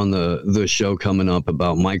thing on the show coming up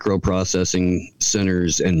about microprocessing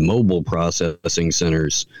centers and mobile processing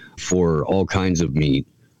centers for all kinds of meat,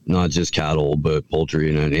 not just cattle, but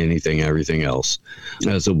poultry and everything else,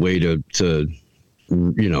 as a way to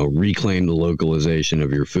you know, reclaim the localization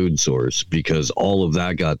of your food source, because all of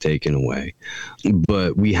that got taken away.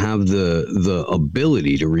 But we have the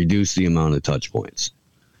ability to reduce the amount of touch points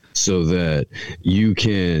so that you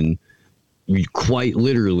can quite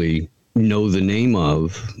literally know the name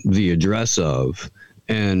of, the address of,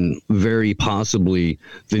 and very possibly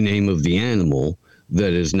the name of the animal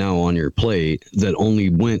that is now on your plate that only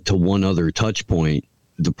went to one other touch point,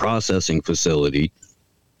 the processing facility,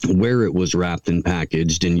 where it was wrapped and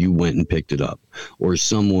packaged, and you went and picked it up, or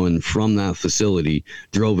someone from that facility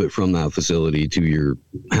drove it from that facility to your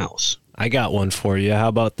house. I got one for you. How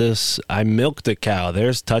about this? I milked a cow.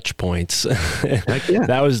 There's touch points. Heck yeah.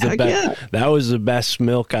 That was the Heck best. yeah. That was the best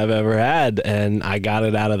milk I've ever had, and I got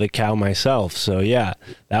it out of the cow myself. So yeah,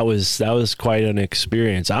 that was quite an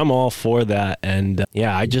experience. I'm all for that, and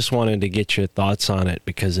yeah, I just wanted to get your thoughts on it,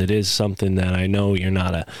 because it is something that I know you're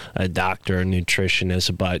not a doctor or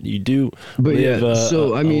nutritionist, but you do. But live yeah,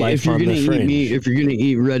 so I mean, if you're gonna eat fringe. meat, if you're gonna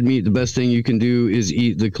eat red meat, the best thing you can do is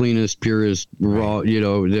eat the cleanest, purest raw. You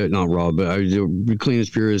know, not raw, but the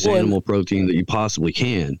cleanest, purest animal protein that you possibly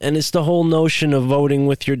can. And it's the whole notion of voting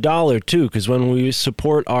with your dollar too, because when we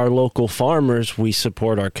support our local farmers, we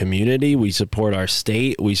support our community, we support our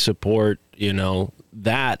state, we support, you know,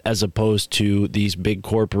 that, as opposed to these big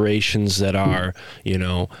corporations that are, you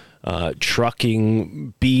know,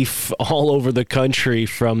 trucking beef all over the country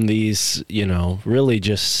from these, you know, really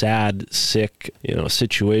just sad, sick, you know,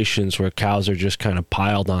 situations where cows are just kind of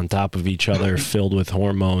piled on top of each other, filled with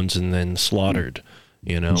hormones, and then slaughtered.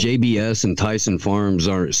 You know, JBS and Tyson Farms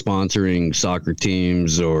aren't sponsoring soccer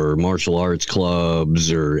teams or martial arts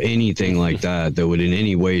clubs or anything like that would in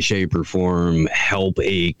any way, shape, or form help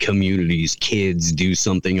a community's kids do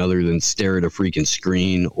something other than stare at a freaking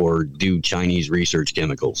screen or do Chinese research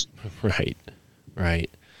chemicals. Right.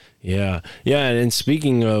 Yeah. And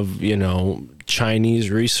speaking of, you know, Chinese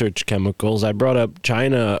research chemicals, I brought up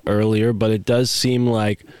China earlier, but it does seem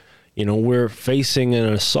like, you know, we're facing an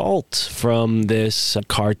assault from this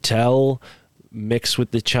cartel mixed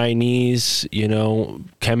with the Chinese, you know,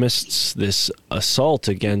 chemists, this assault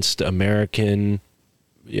against American,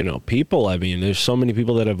 you know, people. I mean, there's so many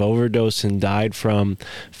people that have overdosed and died from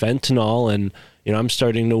fentanyl. And, you know, I'm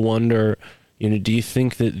starting to wonder, you know, do you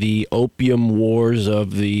think that the opium wars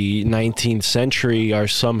of the 19th century are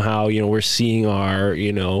somehow, you know, we're seeing our,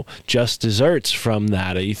 you know, just desserts from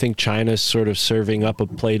that? Do you think China's sort of serving up a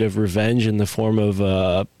plate of revenge in the form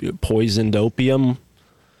of poisoned opium?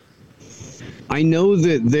 I know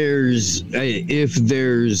that if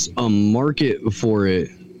there's a market for it,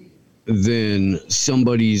 then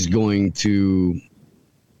somebody's going to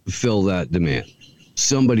fill that demand.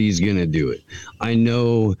 Somebody's going to do it. I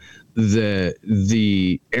know that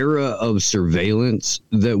the era of surveillance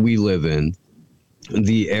that we live in,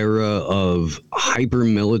 the era of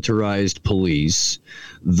hyper-militarized police,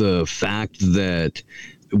 the fact that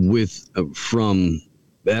from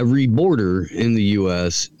every border in the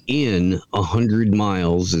U.S. in 100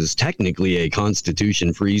 miles is technically a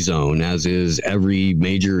constitution-free zone, as is every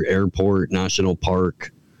major airport, national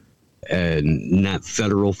park, and that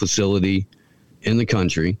federal facility in the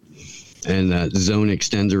country. And that zone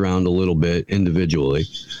extends around a little bit individually.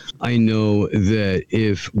 I know that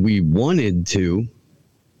if we wanted to,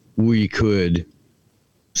 we could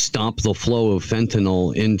stop the flow of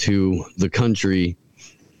fentanyl into the country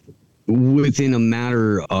within a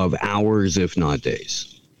matter of hours, if not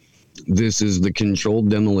days. This is the controlled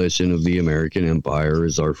demolition of the American empire,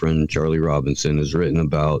 as our friend Charlie Robinson has written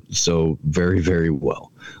about so very, very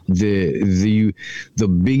well. The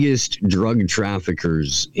biggest drug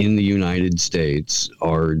traffickers in the United States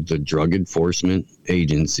are the Drug Enforcement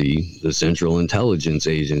Agency, the Central Intelligence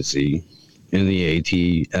Agency, and the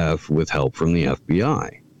ATF with help from the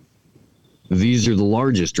FBI. These are the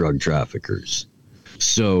largest drug traffickers.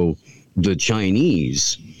 So the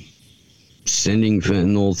Chinese sending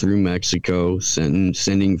fentanyl through Mexico, sending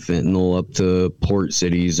fentanyl up to port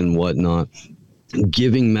cities and whatnot,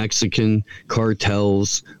 giving Mexican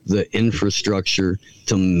cartels the infrastructure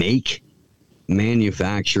to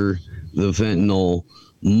manufacture the fentanyl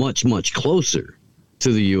much, much closer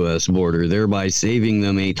to the U.S. border, thereby saving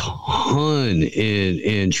them a ton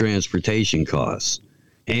in transportation costs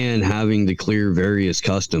and having to clear various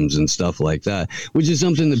customs and stuff like that, which is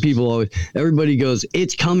something that everybody goes,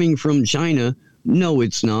 it's coming from China. No,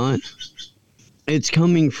 it's not. It's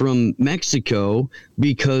coming from Mexico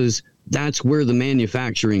because that's where the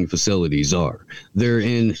manufacturing facilities are. They're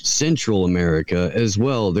in Central America as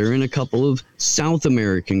well. They're in a couple of South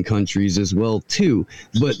American countries as well, too.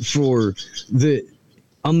 But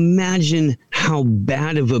imagine how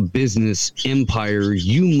bad of a business empire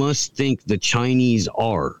you must think the Chinese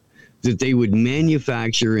are, that they would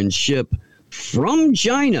manufacture and ship from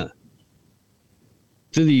China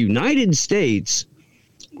to the United States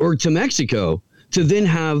or to Mexico to then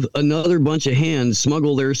have another bunch of hands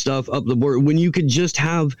smuggle their stuff up the border when you could just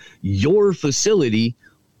have your facility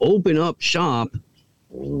open up shop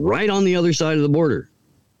right on the other side of the border.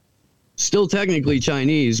 Still technically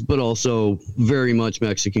Chinese, but also very much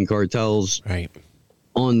Mexican cartels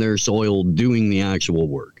on their soil doing the actual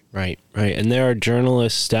work. Right. And there are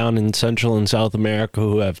journalists down in Central and South America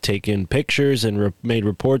who have taken pictures and made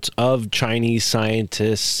reports of Chinese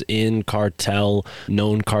scientists in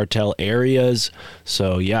known cartel areas.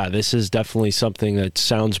 So, yeah, this is definitely something that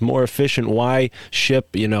sounds more efficient. Why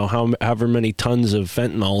ship, however many tons of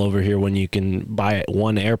fentanyl over here when you can buy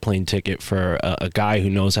one airplane ticket for a guy who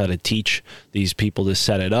knows how to teach these people to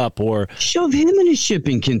set it up? Or shove him in a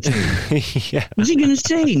shipping container. Yeah. What's he going to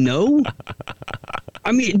say? No?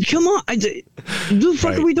 I mean, come on. The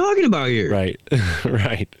fuck are we talking about here?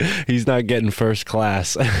 Right. He's not getting first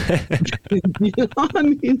class. I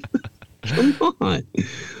mean, come on.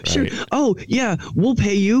 Sure. Oh, yeah, we'll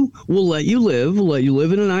pay you. We'll let you live. We'll let you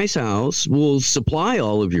live in a nice house. We'll supply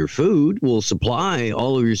all of your food. We'll supply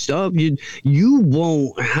all of your stuff. You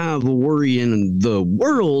won't have a worry in the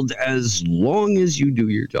world as long as you do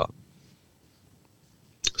your job.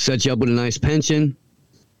 Set you up with a nice pension.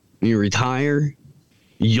 You retire.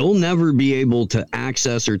 You'll never be able to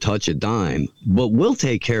access or touch a dime, but we'll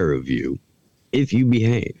take care of you if you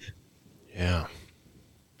behave. Yeah.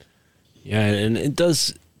 Yeah, and it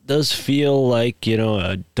does feel like,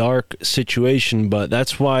 a dark situation, but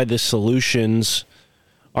that's why the solutions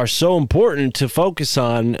are so important to focus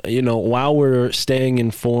on, while we're staying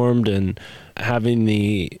informed and having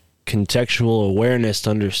the contextual awareness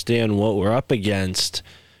to understand what we're up against.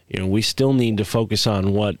 We still need to focus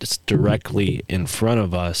on what's directly in front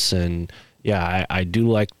of us. And yeah, I do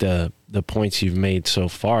like the points you've made so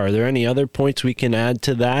far. Are there any other points we can add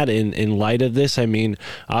to that in light of this? I mean,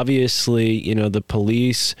 obviously, the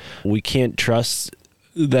police, we can't trust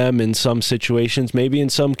them in some situations. Maybe in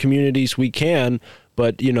some communities we can.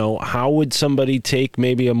 But, how would somebody take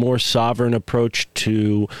maybe a more sovereign approach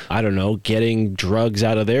to, getting drugs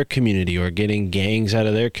out of their community or getting gangs out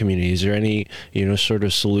of their community? Is there any, sort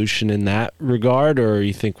of solution in that regard, or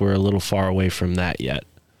you think we're a little far away from that yet?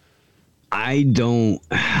 I don't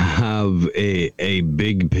have a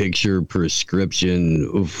big picture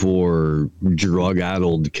prescription for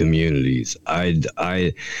drug-addled communities. I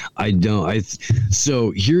don't.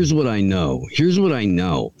 So here's what I know.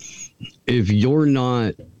 If you're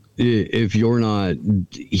not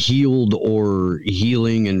healed or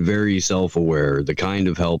healing and very self-aware, the kind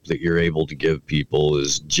of help that you're able to give people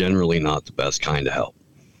is generally not the best kind of help.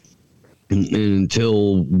 And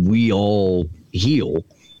until we all heal,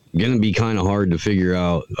 going to be kind of hard to figure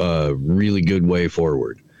out a really good way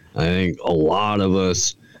forward. I think a lot of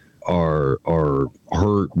us are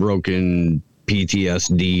hurt, broken,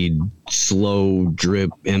 PTSD, slow drip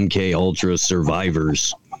MK Ultra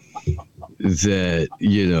survivors that,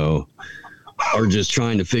 you know, are just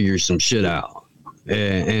trying to figure some shit out.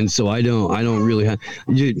 And so I don't really have,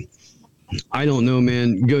 I don't know,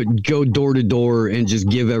 man. Go door to door and just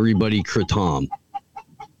give everybody kratom.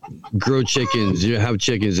 Grow chickens. You have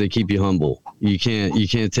chickens. They keep you humble. You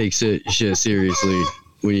can't take shit seriously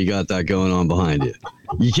when you got that going on behind it.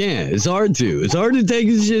 You can't. It's hard to take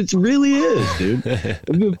this shit. It really is, dude.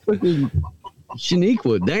 Fucking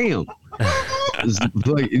Shaniqua, damn.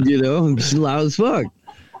 But, you know, I'm just loud as fuck.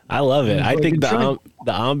 I love it. I think the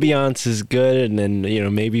ambiance is good, and then, you know,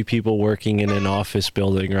 maybe people working in an office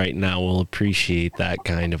building right now will appreciate that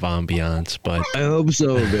kind of ambiance. But I hope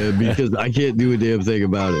so, man, because I can't do a damn thing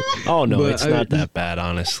about it. Oh no, but it's not that bad,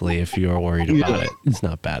 honestly. If you're worried about it, it's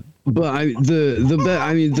not bad. But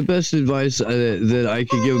the best advice that I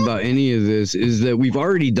could give about any of this is that we've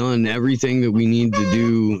already done everything that we need to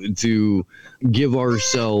do to give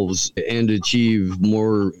ourselves and achieve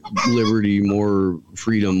more liberty, more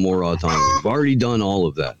freedom, more autonomy. We've already done all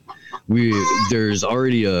of that. There's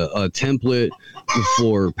already a template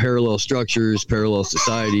for parallel structures, parallel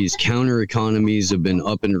societies. Counter economies have been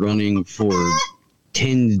up and running for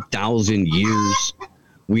 10,000 years.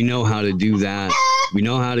 We know how to do that. We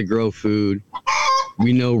know how to grow food.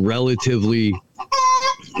 We know relatively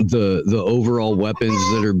the overall weapons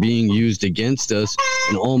that are being used against us,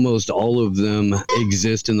 and almost all of them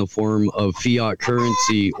exist in the form of fiat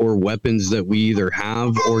currency or weapons that we either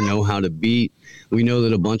have or know how to beat. We know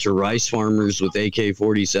that a bunch of rice farmers with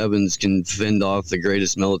AK-47s can fend off the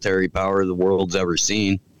greatest military power the world's ever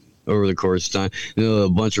seen over the course of time. You know, a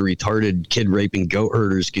bunch of retarded kid-raping goat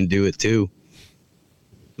herders can do it too.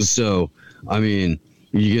 So, I mean,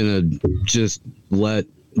 you're going to just let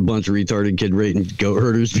a bunch of retarded kid-raping goat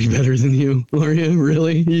herders be better than you? Are you?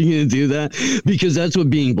 Really? You're going to do that? Because that's what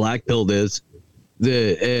being black-pilled is.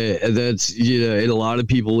 That's, you know, and a lot of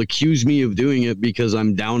people accuse me of doing it because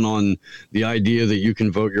I'm down on the idea that you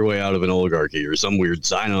can vote your way out of an oligarchy or some weird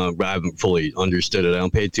sign. I haven't fully understood it. I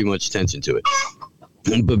don't pay too much attention to it.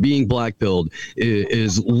 But being black-pilled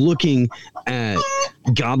is looking at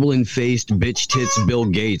goblin-faced bitch tits Bill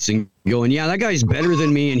Gates and going, yeah, that guy's better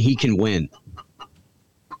than me and he can win.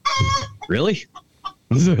 Really?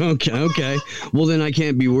 Okay. Well, then I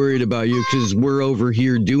can't be worried about you because we're over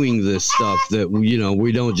here doing this stuff that, you know,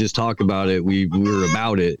 we don't just talk about it. We're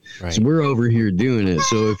about it. Right. So we're over here doing it.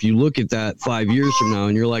 So if you look at that 5 years from now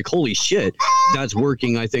and you're like, holy shit, that's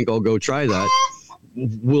working. I think I'll go try that.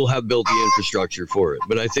 We'll have built the infrastructure for it.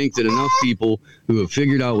 But I think that enough people who have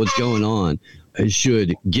figured out what's going on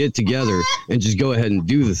should get together and just go ahead and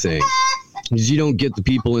do the thing. Because you don't get the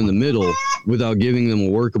people in the middle without giving them a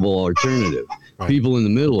workable alternative. Right. People in the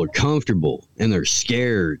middle are comfortable and they're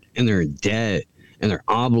scared and they're in debt and they're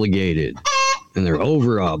obligated and they're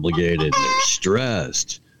over obligated and they're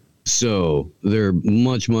stressed. So they're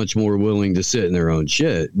much, much more willing to sit in their own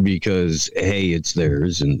shit because, hey, it's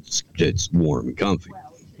theirs and it's warm and comfy.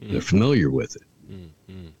 They're familiar with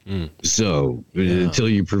it. So until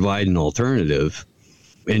you provide an alternative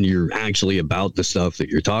and you're actually about the stuff that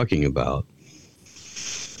you're talking about.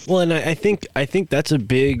 Well, and I think that's a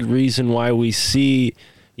big reason why we see,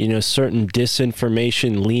 you know, certain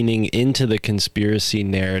disinformation leaning into the conspiracy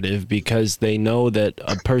narrative, because they know that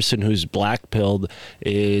a person who's black-pilled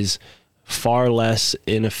is far less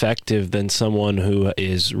ineffective than someone who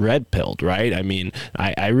is red-pilled, right? I mean,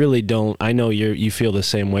 I really don't. I know you feel the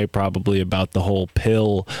same way probably about the whole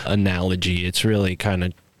pill analogy. It's really kind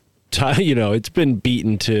of, you know, it's been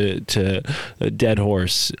beaten to a dead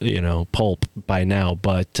horse, you know, pulp by now.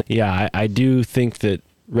 But yeah, I do think that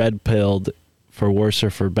red-pilled, for worse or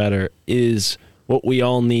for better, is what we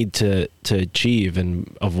all need to achieve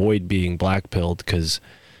and avoid being black-pilled, because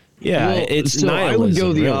it's so nihilism. I would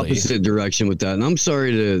go the really. opposite direction with that, and I'm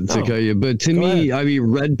sorry to cut you, but to me, ahead. I mean,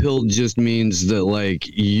 red-pilled just means that, like,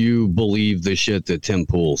 you believe the shit that Tim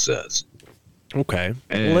Pool says. Okay,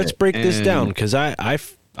 well, let's break this down, because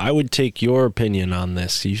I would take your opinion on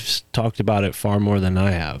this. You've talked about it far more than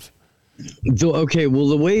I have.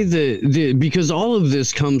 The way that because all of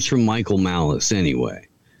this comes from Michael Malice anyway.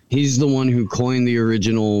 He's the one who coined the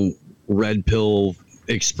original red pill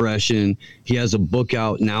expression. He has a book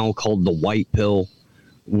out now called The White Pill,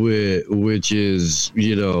 which is,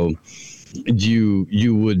 you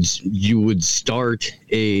would start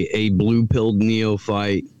a blue pilled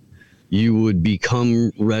neophyte. You would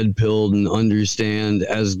become red pilled and understand,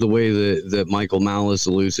 as the way that Michael Malice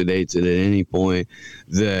elucidates it at any point,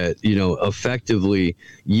 that, effectively,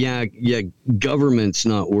 government's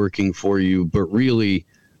not working for you, but really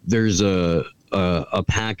there's a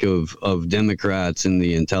pack of Democrats in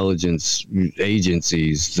the intelligence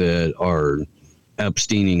agencies that are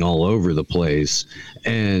Epsteining all over the place.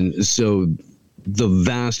 And so the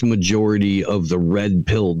vast majority of the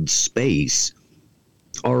red-pilled space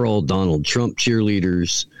are all Donald Trump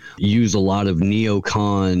cheerleaders, use a lot of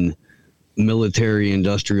neocon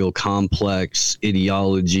military-industrial complex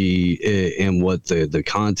ideology and what the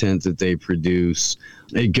content that they produce.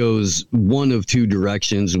 It goes one of two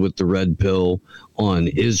directions with the red pill on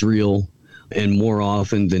Israel, and more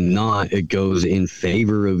often than not, it goes in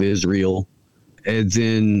favor of Israel. And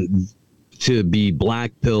then to be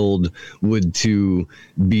black-pilled would to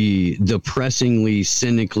be depressingly,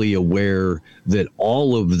 cynically aware that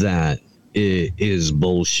all of that is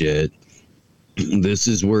bullshit. This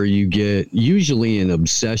is where you get usually an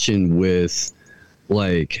obsession with,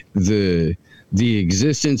 like, the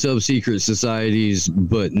existence of secret societies,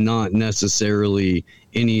 but not necessarily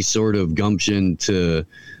any sort of gumption to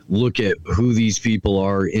look at who these people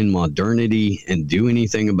are in modernity and do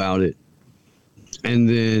anything about it. And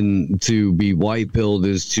then to be white-pilled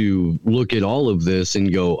is to look at all of this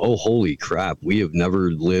and go, oh, holy crap, we have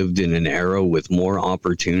never lived in an era with more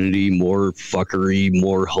opportunity, more fuckery,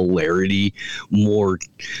 more hilarity, more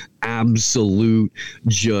absolute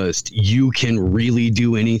just, you can really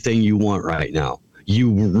do anything you want right now.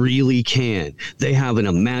 You really can. They have an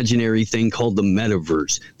imaginary thing called the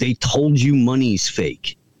metaverse. They told you money's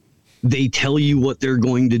fake. They tell you what they're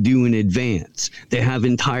going to do in advance. They have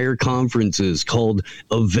entire conferences called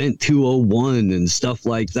Event 201 and stuff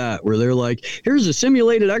like that, where they're like, here's a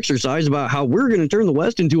simulated exercise about how we're going to turn the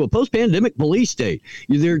West into a post-pandemic police state.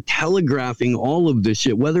 They're telegraphing all of this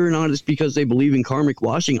shit, whether or not it's because they believe in karmic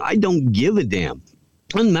washing. I don't give a damn.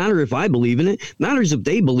 Doesn't matter if I believe in it. Matters if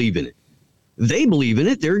they believe in it. They believe in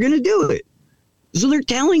it, they're going to do it. So they're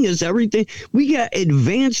telling us everything. We got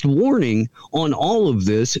advanced warning on all of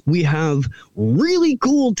this. We have really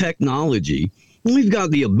cool technology. We've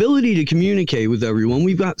got the ability to communicate with everyone.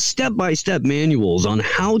 We've got step-by-step manuals on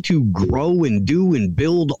how to grow and do and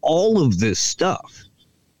build all of this stuff.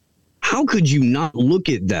 How could you not look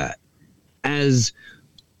at that as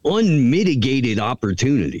unmitigated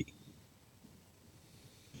opportunity?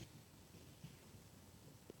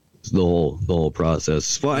 The whole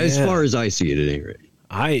process, as far as I see it, at any rate.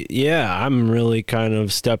 I'm really kind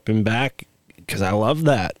of stepping back because I love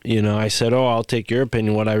that. I said, I'll take your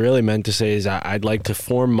opinion. What I really meant to say is I'd like to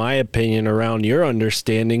form my opinion around your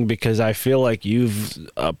understanding, because I feel like you've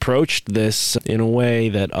approached this in a way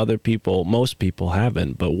that most people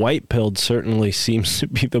haven't. But white-pilled certainly seems to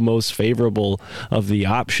be the most favorable of the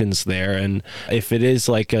options there. And if it is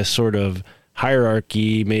like a sort of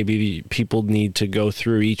hierarchy, maybe people need to go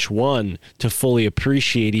through each one to fully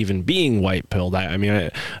appreciate even being white-pilled.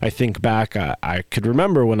 I think back, I could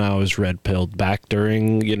remember when I was red-pilled back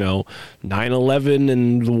during, 9/11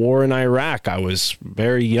 and the war in Iraq. I was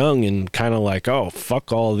very young and kind of like, oh,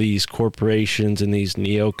 fuck all these corporations and these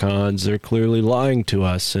neocons. They're clearly lying to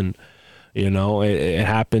us. And it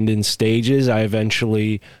happened in stages. I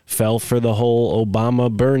eventually fell for the whole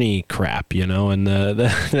Obama-Bernie crap, and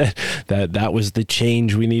that was the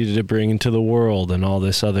change we needed to bring into the world and all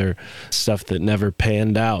this other stuff that never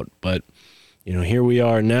panned out. But, here we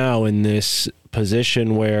are now in this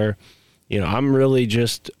position where, I'm really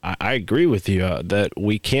I agree with you that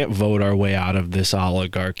we can't vote our way out of this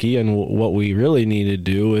oligarchy. And what we really need to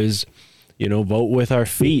do is, vote with our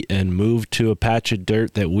feet and move to a patch of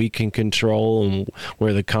dirt that we can control and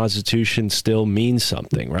where the Constitution still means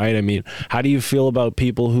something, right? How do you feel about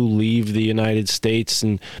people who leave the United States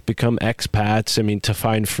and become expats, to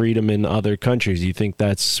find freedom in other countries? Do you think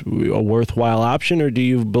that's a worthwhile option, or do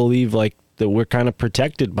you believe that we're kind of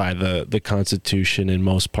protected by the Constitution in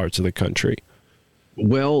most parts of the country?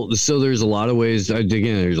 Well, so there's a lot of ways,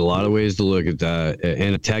 there's a lot of ways to look at that.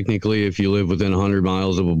 And technically, if you live within 100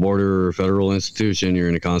 miles of a border or a federal institution, you're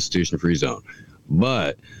in a Constitution-free zone.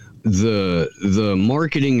 But the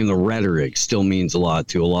marketing and the rhetoric still means a lot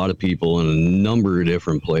to a lot of people in a number of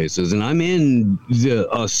different places. And I'm in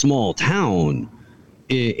a small town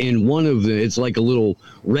in one of the, it's like a little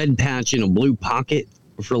red patch in a blue pocket,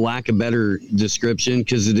 for lack of better description,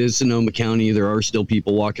 because it is Sonoma County. There are still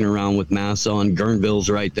people walking around with masks on.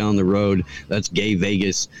 Guerneville's right down the road. That's gay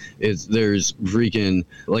Vegas. There's freaking,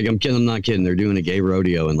 like, I'm not kidding. They're doing a gay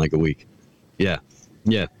rodeo in like a week. Yeah.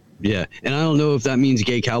 And I don't know if that means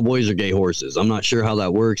gay cowboys or gay horses. I'm not sure how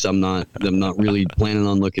that works. I'm not really planning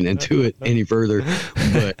on looking into it any further,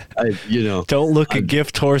 but don't look a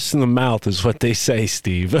gift horse in the mouth is what they say,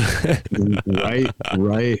 Steve.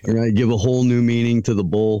 right. Give a whole new meaning to the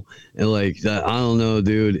bull. And like that, I don't know,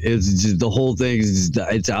 dude. It's just, the whole thing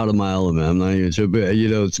it's out of my element. I'm not even sure, but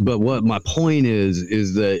but what my point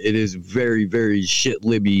is that it is very, very shit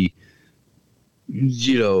libby,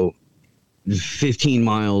 15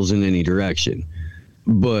 miles in any direction.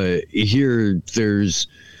 But here there's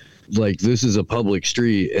like, this is a public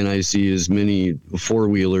street, and I see as many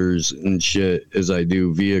four-wheelers and shit as I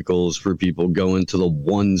do vehicles for people going to the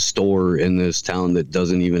one store in this town that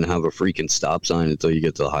doesn't even have a freaking stop sign until you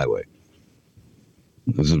get to the highway.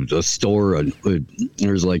 There's a store,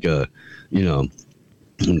 there's like a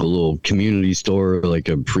little community store, like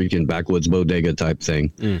a freaking backwoods bodega type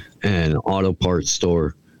thing, and auto parts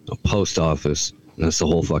store, a post office. That's the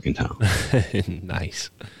whole fucking town. Nice.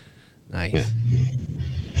 Yeah.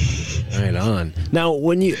 Right on. Now,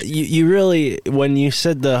 when you really, when you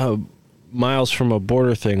said the miles from a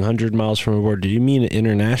border thing, 100 miles from a border, do you mean an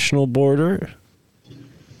international border?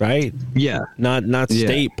 Right? Yeah. Not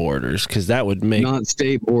state borders, because that would make... Not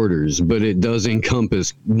state borders, but it does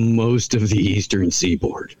encompass most of the eastern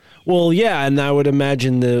seaboard. Well, yeah, and I would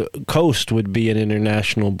imagine the coast would be an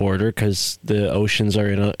international border because the oceans are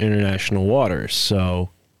in international waters.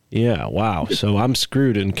 So, yeah, wow. So I'm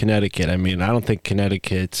screwed in Connecticut. I mean, I don't think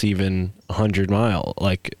Connecticut's even 100 mile.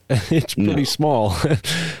 Like, it's pretty small.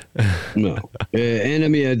 No. And I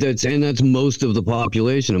mean, that's most of the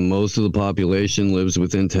population. And most of the population lives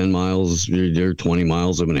within 10 miles, or 20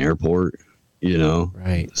 miles of an airport.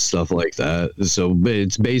 Right. Stuff like that. So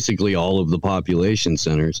it's basically all of the population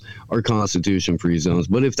centers are constitution-free zones.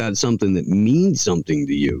 But if that's something that means something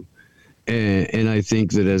to you, and I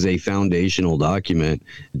think that as a foundational document,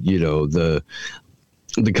 the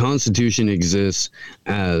Constitution exists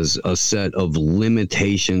as a set of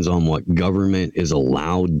limitations on what government is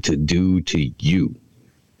allowed to do to you.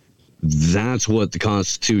 That's what the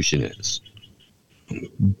Constitution is.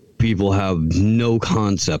 People have no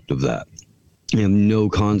concept of that. They have no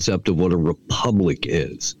concept of what a republic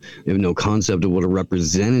is. They have no concept of what a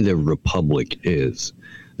representative republic is.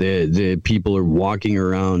 The people are walking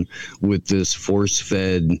around with this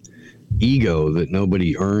force-fed ego that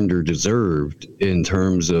nobody earned or deserved in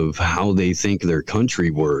terms of how they think their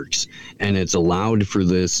country works. And it's allowed for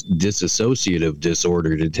this dissociative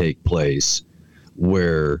disorder to take place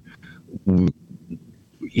where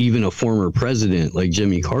even a former president like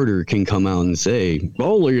Jimmy Carter can come out and say,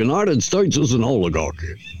 oh, the United States is an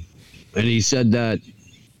oligarchy. And he said that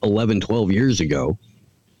 11, 12 years ago.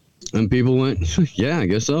 And people went, yeah, I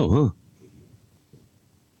guess so, huh?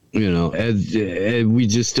 And we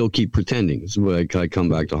just still keep pretending. So I come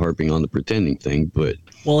back to harping on the pretending thing, but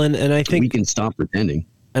and I think we can stop pretending.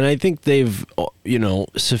 And I think they've,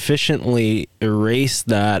 sufficiently erased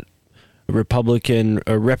that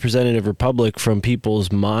representative republic from people's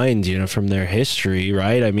minds, from their history,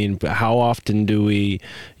 right? I mean, how often do we,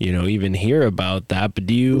 even hear about that? But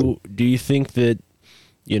do you think that,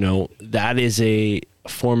 that is a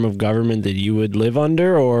form of government that you would live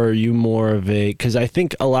under, or are you more of because I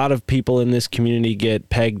think a lot of people in this community get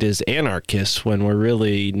pegged as anarchists when we're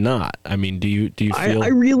really not. I mean, do you feel? I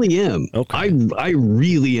really am. Okay. I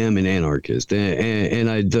really am an anarchist,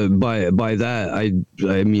 and by that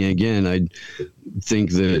I mean, again, I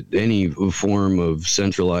think that any form of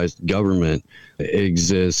centralized government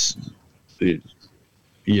exists,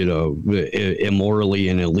 immorally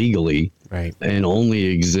and illegally, right, and only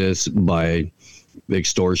exists by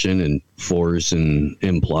extortion and force and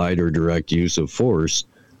implied or direct use of force.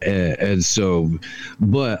 And so,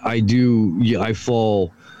 but I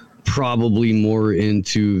fall probably more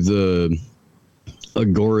into the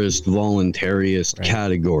agorist voluntarist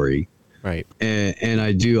category. Right. And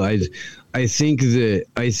I think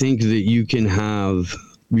that you can have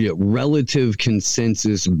relative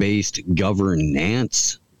consensus based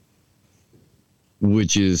governance,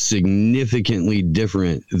 which is significantly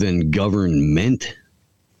different than government.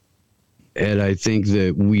 And I think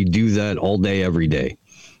that we do that all day, every day.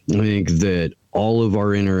 I think that all of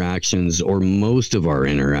our interactions, or most of our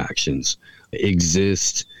interactions,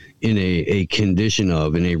 exist in a condition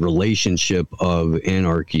of, in a relationship of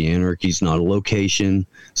anarchy. Anarchy is not a location.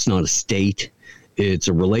 It's not a state. It's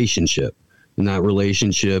a relationship. And that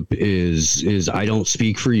relationship is I don't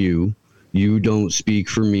speak for you. You don't speak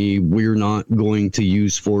for me. We're not going to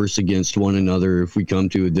use force against one another if we come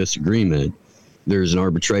to a disagreement. There's an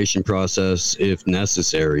arbitration process if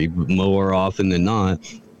necessary, but more often than not,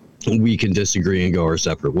 we can disagree and go our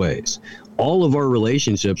separate ways. All of our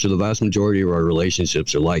relationships, or the vast majority of our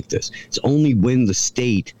relationships, are like this. It's only when the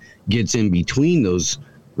state gets in between those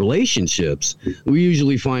relationships, we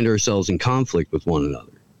usually find ourselves in conflict with one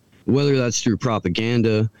another. Whether that's through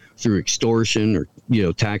propaganda, through extortion, or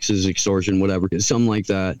taxes, extortion, whatever, something like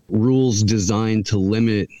that. Rules designed to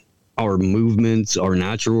limit our movements, our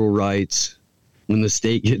natural rights. When the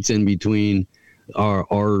state gets in between our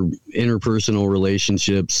interpersonal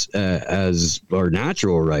relationships, as our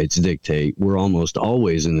natural rights dictate, we're almost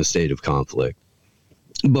always in a state of conflict.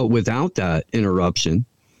 But without that interruption,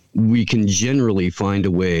 we can generally find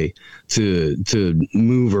a way to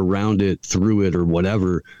move around it, through it, or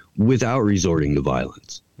whatever, without resorting to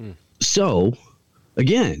violence. So,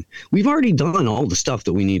 again, we've already done all the stuff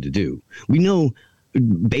that we need to do. We know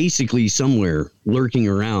basically somewhere lurking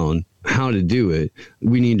around how to do it.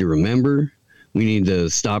 We need to remember. We need to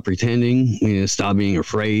stop pretending. We need to stop being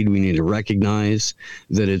afraid. We need to recognize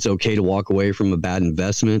that it's okay to walk away from a bad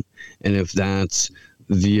investment. And if that's,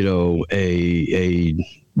 a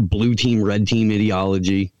blue team, red team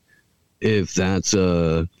ideology, if that's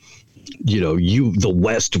the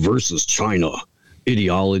West versus China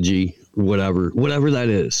ideology, whatever that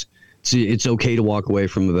is, it's okay to walk away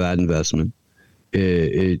from a bad investment. That's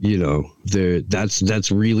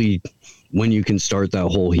really when you can start that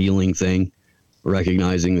whole healing thing,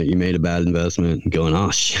 recognizing that you made a bad investment and going,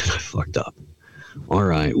 oh shit, I fucked up. All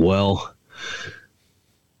right, well,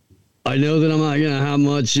 I know that I'm not gonna have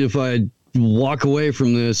much if I walk away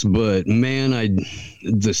from this, but man,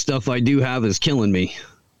 the stuff I do have is killing me.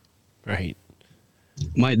 Right.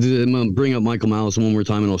 I'm gonna bring up Michael Malice one more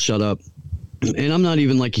time and I'll shut up. And I'm not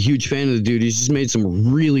even like a huge fan of the dude. He's just made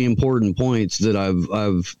some really important points that have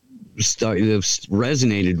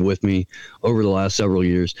resonated with me over the last several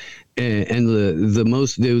years. And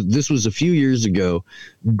this was a few years ago.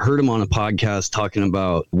 Heard him on a podcast talking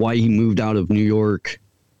about why he moved out of New York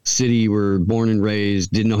City, were born and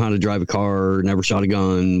raised, didn't know how to drive a car, never shot a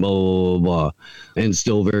gun, blah, blah, blah, and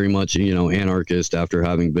still very much, anarchist after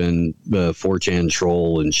having been a 4chan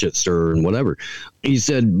troll and shit stirrer and whatever. He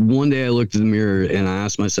said, one day I looked in the mirror and I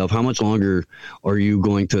asked myself, how much longer are you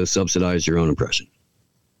going to subsidize your own oppression?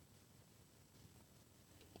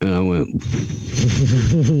 And I went,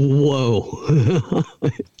 whoa,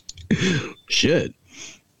 shit,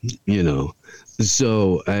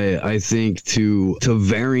 So I think to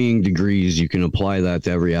varying degrees, you can apply that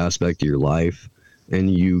to every aspect of your life, and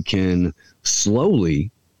you can slowly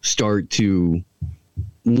start to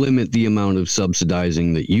limit the amount of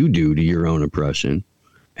subsidizing that you do to your own oppression,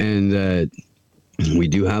 and that we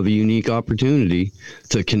do have a unique opportunity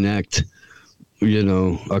to connect,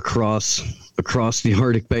 across the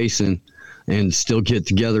Arctic Basin and still get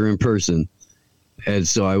together in person. And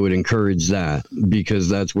so I would encourage that, because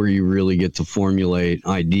that's where you really get to formulate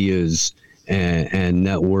ideas and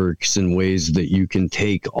networks and ways that you can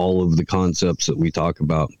take all of the concepts that we talk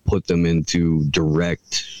about, put them into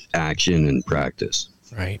direct action and practice.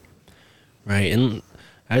 Right. And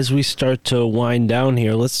as we start to wind down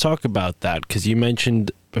here, let's talk about that, because you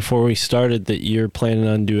mentioned before we started that you're planning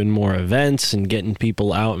on doing more events and getting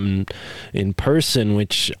people out in person,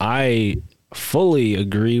 which I fully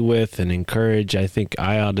agree with and encourage. I think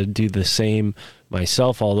I ought to do the same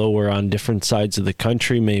myself, although we're on different sides of the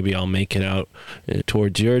country. Maybe I'll make it out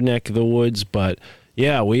towards your neck of the woods. But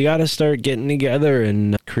yeah, we got to start getting together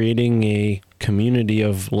and creating a community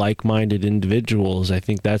of like-minded individuals. I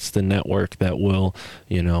think that's the network that will,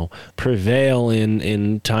 prevail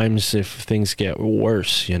in times if things get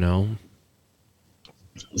worse,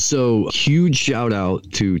 So huge shout out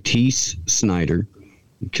to Teese Snyder,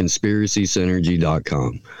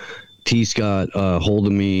 conspiracysynergy.com. Teese got a hold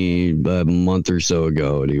of me a month or so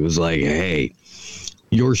ago, and he was like, hey,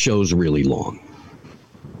 your show's really long.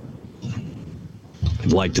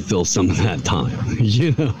 I'd like to fill some of that time,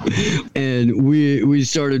 And we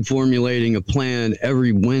started formulating a plan.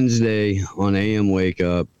 Every Wednesday on AM Wake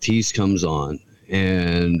Up, Teese comes on,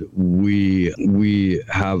 and we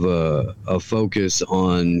have a focus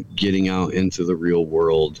on getting out into the real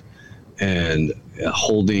world and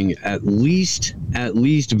holding at least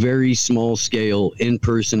very small scale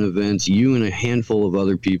in-person events, you and a handful of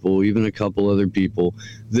other people, even a couple other people,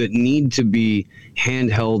 that need to be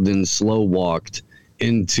handheld and slow walked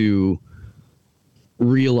into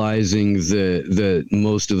realizing that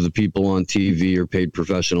most of the people on TV are paid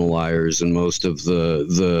professional liars, and most of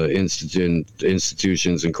the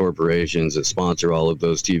institutions and corporations that sponsor all of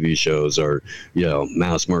those TV shows are,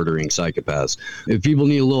 mass murdering psychopaths. If people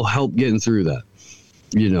need a little help getting through that,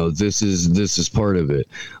 this is part of it.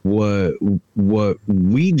 What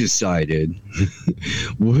we decided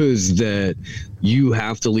was that you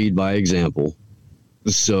have to lead by example.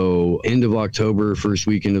 So end of October, first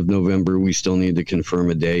weekend of November, we still need to confirm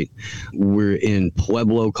a date. We're in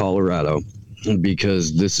Pueblo, Colorado,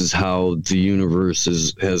 because this is how the universe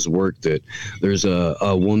has worked it. There's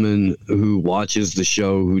a woman who watches the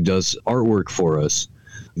show who does artwork for us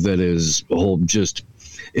that is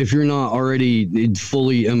if you're not already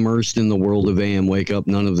fully immersed in the world of AM Wake Up,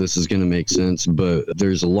 none of this is going to make sense. But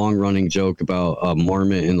there's a long running joke about a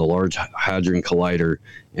marmot in the Large Hadron Collider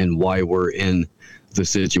and why we're in the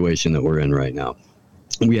situation that we're in right now.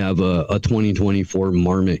 We have a 2024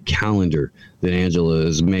 marmot calendar that Angela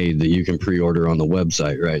has made that you can pre-order on the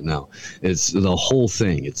website right now. It's the whole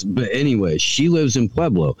thing. But anyway, she lives in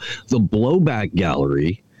Pueblo. The Blowback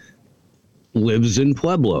Gallery lives in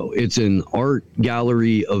Pueblo. It's an art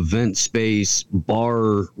gallery, event space,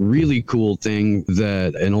 bar, really cool thing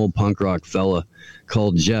that an old punk rock fella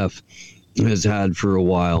called Jeff has had for a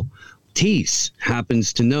while. Tease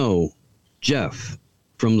happens to know Jeff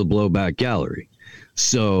from the Blowback Gallery.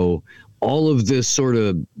 So all of this sort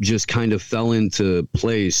of just kind of fell into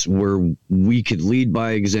place where we could lead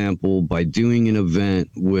by example by doing an event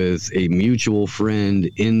with a mutual friend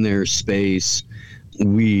in their space.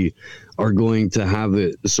 We are going to have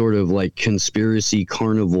it sort of like conspiracy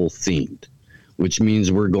carnival themed, which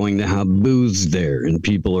means we're going to have booths there and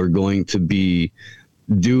people are going to be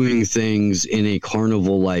doing things in a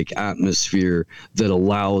carnival-like atmosphere that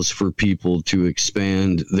allows for people to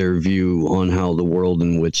expand their view on how the world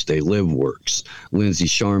in which they live works. Lindsay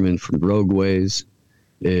Sharman from Rogueways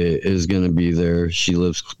is going to be there. She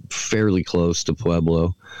lives fairly close to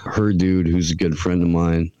Pueblo. Her dude, who's a good friend of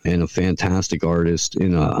mine and a fantastic artist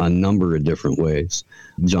in a number of different ways,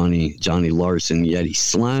 Johnny Larson, Yeti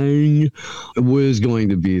Slang, was going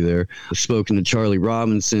to be there. I've spoken to Charlie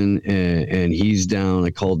Robinson, and he's down.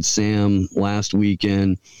 I called Sam last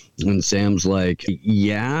weekend, and Sam's like,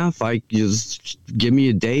 yeah, if I just give me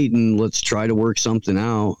a date and let's try to work something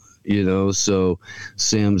out. So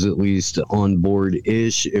Sam's at least on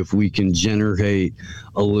board-ish. If we can generate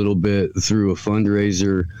a little bit through a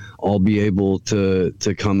fundraiser, I'll be able to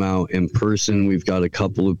come out in person. We've got a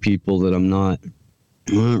couple of people that I'm not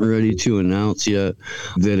ready to announce yet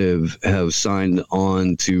that have signed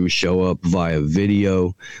on to show up via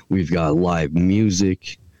video. We've got live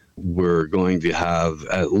music. We're going to have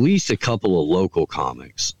at least a couple of local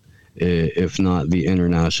comics, if not the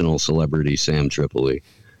international celebrity Sam Tripoli.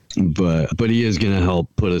 But he is going to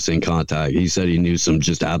help put us in contact. He said he knew some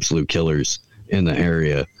just absolute killers in the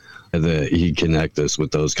area that he'd connect us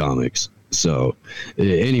with those comics. So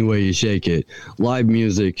any way you shake it, live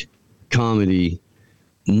music, comedy,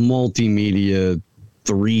 multimedia,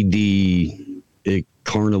 3D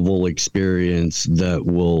carnival experience that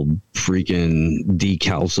will freaking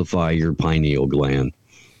decalcify your pineal gland.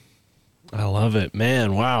 I love it,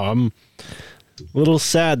 man. Wow. I'm a little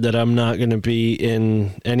sad that I'm not going to be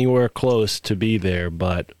in anywhere close to be there,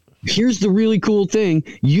 but here's the really cool thing.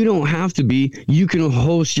 You don't have to be. You can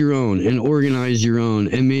host your own and organize your own,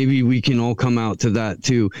 and maybe we can all come out to that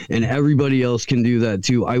too, and everybody else can do that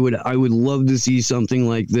too. I would love to see something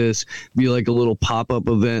like this be like a little pop-up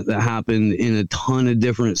event that happened in a ton of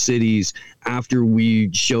different cities after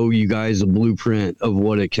we show you guys a blueprint of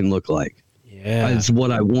what it can look like. Yeah, that's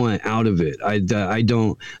what I want out of it. I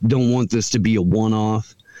don't want this to be a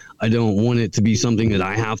one-off. I don't want it to be something that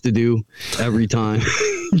I have to do every time.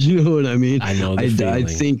 You know what I mean? I know the feeling. I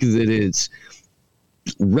think that it's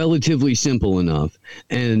relatively simple enough,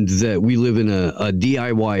 and that we live in a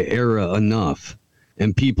DIY era enough,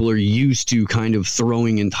 and people are used to kind of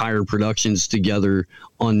throwing entire productions together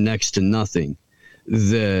on next to nothing,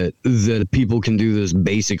 that people can do this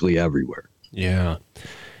basically everywhere. Yeah.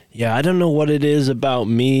 Yeah, I don't know what it is about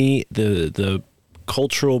me, the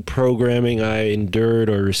cultural programming I endured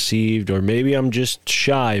or received, or maybe I'm just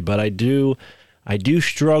shy, but I do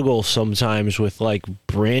struggle sometimes with like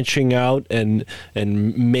branching out and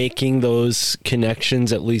making those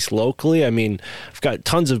connections, at least locally. I mean, I've got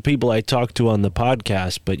tons of people I talk to on the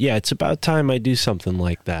podcast, but yeah, it's about time I do something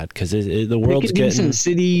like that, because the world's pick a getting decent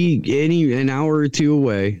city an hour or two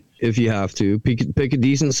away if you have to. Pick a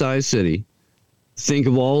decent sized city. Think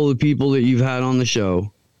of all the people that you've had on the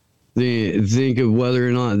show. Think of whether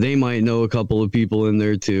or not they might know a couple of people in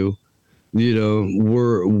there too.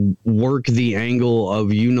 work the angle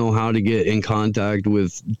of, how to get in contact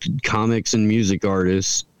with comics and music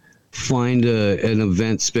artists, find an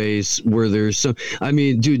event space where there's some,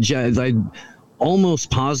 dude, I almost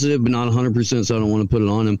positive, but not 100%, so I don't want to put it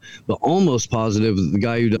on him, but almost positive the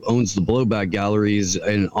guy who owns the Blowback Gallery is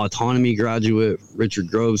an Autonomy graduate, Richard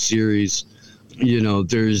Grove series.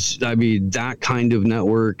 There's, that kind of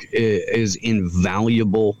network is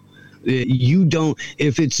invaluable.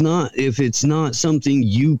 If it's not something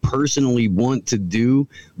you personally want to do,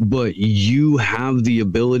 but you have the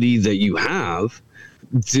ability that you have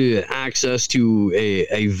to access to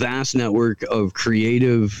a vast network of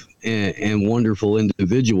creative and wonderful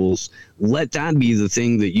individuals, let that be the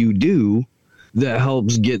thing that you do that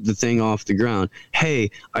helps get the thing off the ground. Hey,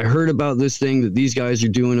 I heard about this thing that these guys are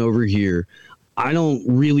doing over here. I don't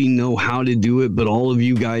really know how to do it, but all of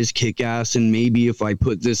you guys kick ass, and maybe if I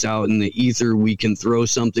put this out in the ether, we can throw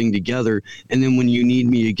something together. And then when you need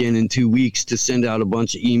me again in 2 weeks to send out a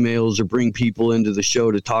bunch of emails or bring people into the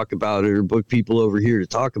show to talk about it or book people over here to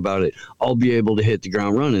talk about it, I'll be able to hit the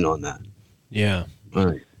ground running on that. Yeah. All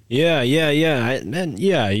right. Yeah.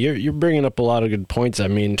 You're bringing up a lot of good points.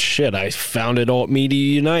 Shit, I founded Alt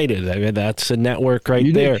Media United. That's a network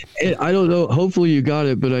right there. I don't know. Hopefully you got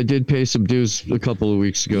it, but I did pay some dues a couple of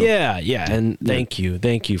weeks ago. Yeah, and thank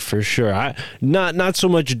you for sure. I not so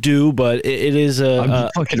much due, but it is a. I'm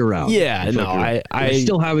fucking around. Yeah, I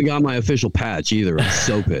still haven't got my official patch either. I'm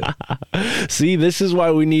so pissed. See, this is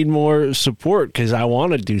why we need more support, because I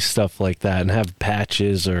want to do stuff like that and have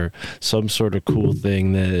patches or some sort of cool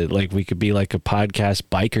thing that. Like we could be like a podcast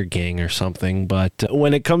biker gang or something. But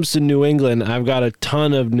when it comes to New England, I've got a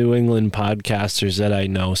ton of New England podcasters that I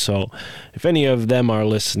know. So if any of them are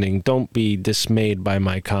listening, don't be dismayed by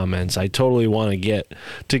my comments. I totally want to get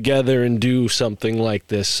together and do something like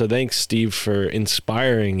this. So thanks, Steve, for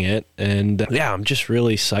inspiring it. And I'm just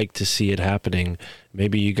really psyched to see it happening.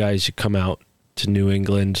 Maybe you guys should come out to New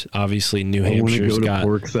England. Obviously, New Hampshire's got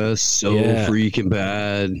Porkfest so freaking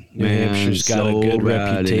bad. New Hampshire's got a good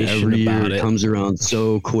reputation every year about it it. Comes around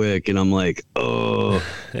so quick, and I'm like, oh.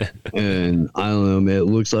 And I don't know, man. It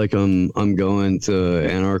looks like I'm going to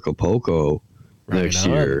Anarchapulco next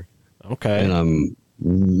year. Okay, and I'm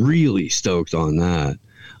really stoked on that.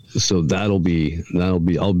 So that'll be.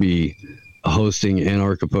 I'll be hosting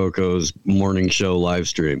Anarchapulco's morning show live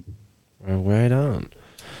stream. Right on.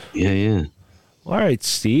 Yeah. All right,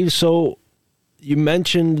 Steve. So you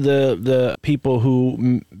mentioned the people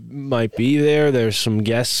who might be there. There's some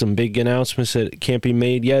guests, some big announcements that can't be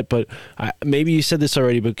made yet. But maybe you said this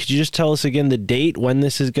already, but could you just tell us again the date when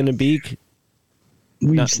this is going to be?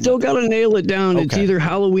 We've still got to nail it down. Okay. It's either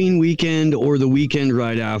Halloween weekend or the weekend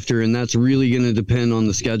right after, and that's really going to depend on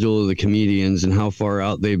the schedule of the comedians and how far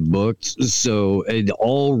out they've booked. So in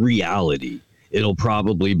all reality, it'll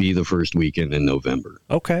probably be the first weekend in November.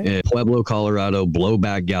 Okay. At Pueblo, Colorado,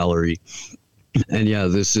 Blowback Gallery. And yeah,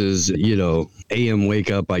 this is, AM Wake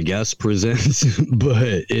Up, I guess, presents.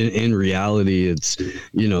 But in reality, it's,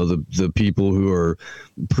 the people who are,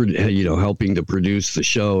 helping to produce the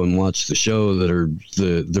show and watch the show that are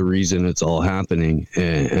the reason it's all happening.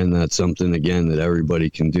 And that's something, again, that everybody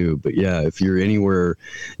can do. But yeah, if you're anywhere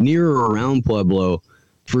near or around Pueblo,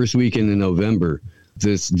 first weekend in November,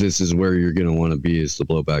 this is where you're going to want to be, is the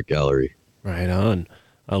Blowback Gallery. Right on.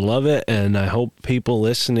 I love it, and I hope people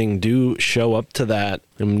listening do show up to that.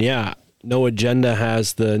 And No Agenda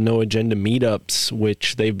has the No Agenda meetups,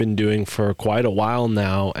 which they've been doing for quite a while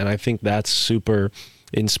now, and I think that's super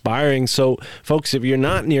inspiring. So, folks, if you're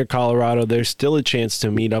not near Colorado, there's still a chance to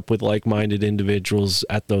meet up with like-minded individuals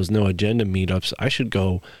at those No Agenda meetups. I should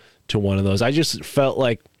go to one of those. I just felt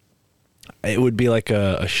like it would be like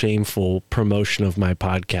a shameful promotion of my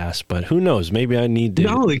podcast, but who knows? Maybe I need to.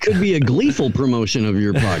 No, it could be a gleeful promotion of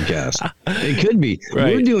your podcast. It could be.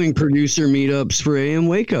 Right. We're doing producer meetups for AM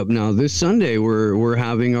Wake Up now. This Sunday, we're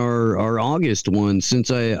having our August one.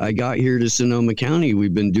 Since I got here to Sonoma County,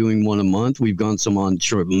 we've been doing one a month. We've gone on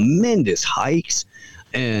tremendous hikes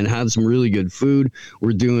and had some really good food.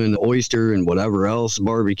 We're doing oyster and whatever else,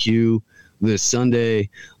 barbecue. This Sunday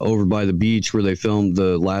over by the beach where they filmed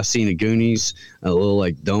the last scene of Goonies, a little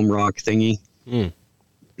like dome rock thingy.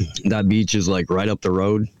 That beach is like right up the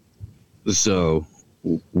road. So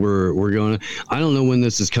we're going to, I don't know when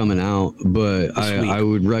this is coming out, but I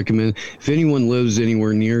would recommend, if anyone lives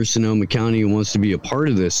anywhere near Sonoma County and wants to be a part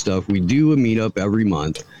of this stuff, we do a meetup every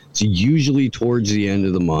month. It's usually towards the end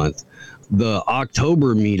of the month. The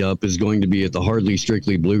October meetup is going to be at the Hardly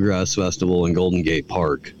Strictly Bluegrass Festival in Golden Gate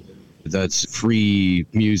Park. That's free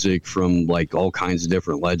music from like all kinds of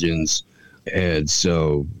different legends. And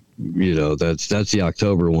so that's the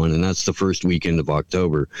October one, and that's the first weekend of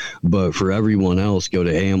October. But for everyone else, go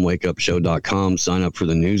to amwakeupshow.com, sign up for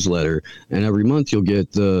the newsletter, and every month you'll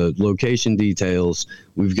get the location details.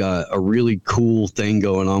 We've got a really cool thing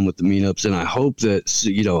going on with the meetups, and I hope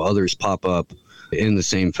that others pop up in the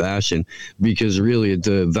same fashion, because really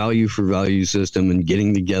the value for value system and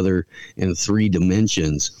getting together in 3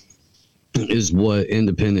 dimensions is what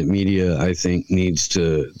independent media, I think, needs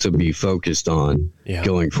to be focused on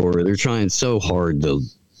going forward. They're trying so hard to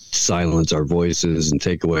silence our voices and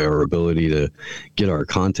take away our ability to get our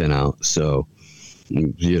content out. So,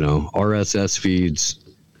 RSS feeds,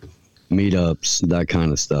 meetups, that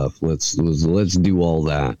kind of stuff. Let's do all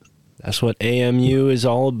that. That's what AMU is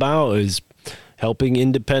all about, is helping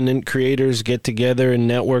independent creators get together and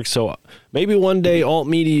network. So maybe one day Alt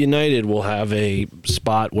Media United will have a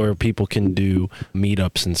spot where people can do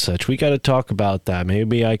meetups and such. We got to talk about that.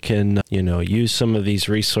 Maybe I can, use some of these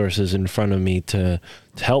resources in front of me to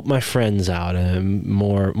help my friends out, and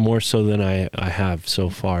more so than I have so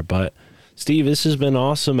far. But Steve, this has been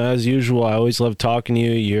awesome as usual. I always love talking to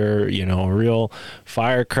you. You're, a real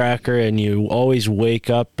firecracker, and you always wake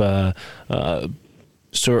up,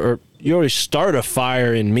 you always start a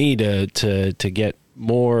fire in me to get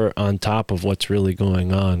more on top of what's really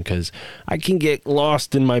going on, because I can get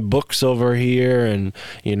lost in my books over here and,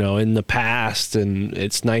 in the past, and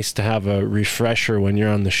it's nice to have a refresher when you're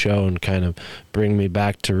on the show and kind of bring me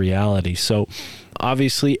back to reality. So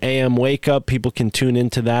obviously AM Wake Up, people can tune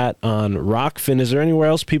into that on Rockfin. Is there anywhere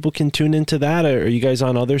else people can tune into that? Or are you guys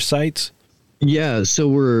on other sites? Yeah, so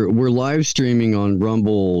we're live streaming on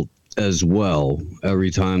Rumble as well every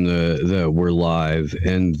time that we're live,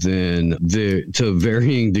 and then to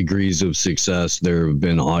varying degrees of success, there have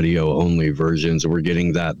been audio only versions. We're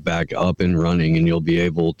getting that back up and running, and you'll be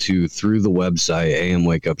able to, through the website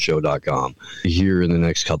amwakeupshow.com, here in the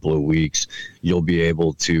next couple of weeks, you'll be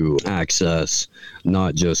able to access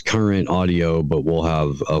not just current audio, but we'll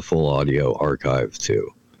have a full audio archive too.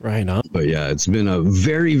 Right on. But yeah, it's been a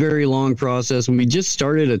very, very long process. We just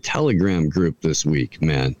started a Telegram group this week,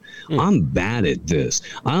 man. I'm bad at this.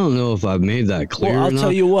 I don't know if I've made that clear. Well, I'll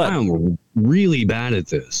tell you what. I'm really bad at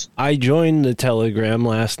this. I joined the Telegram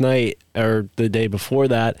last night, or the day before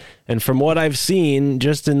that, and from what I've seen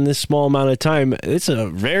just in this small amount of time, it's a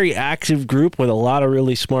very active group with a lot of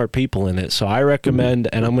really smart people in it. So I recommend,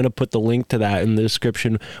 and I'm going to put the link to that in the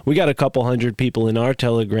description. We got a couple hundred people in our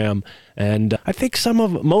Telegram, and I think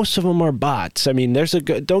most of them are bots. I mean,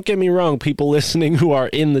 don't get me wrong, people listening who are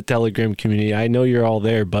in the Telegram community, I know you're all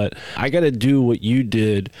there, but I got to do what you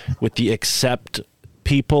did with the accept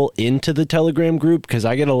people into the Telegram group, because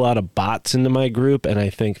I get a lot of bots into my group, and I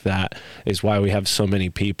think that is why we have so many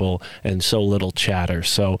people and so little chatter.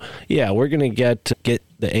 So yeah, we're gonna get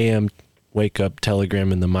the AM Wake Up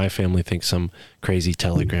Telegram and the My Family Thinks Some Crazy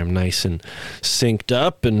Telegram nice and synced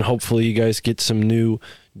up, and hopefully you guys get some new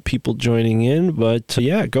people joining in. But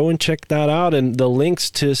yeah, go and check that out, and the links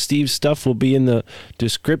to Steve's stuff will be in the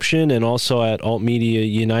description, and also at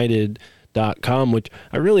altmediaunited.com, which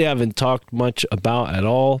I really haven't talked much about at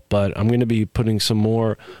all, but I'm going to be putting some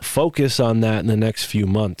more focus on that in the next few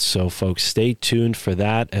months. So folks, stay tuned for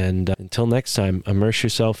that, and until next time, immerse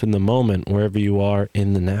yourself in the moment wherever you are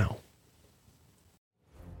in the now.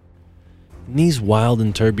 In these wild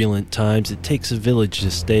and turbulent times, it takes a village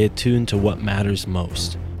to stay attuned to what matters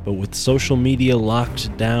most. But with social media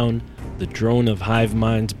locked down, the drone of hive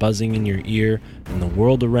minds buzzing in your ear, and the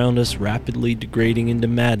world around us rapidly degrading into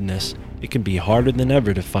madness, it can be harder than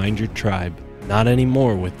ever to find your tribe. Not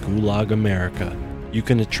anymore with Gulag America. You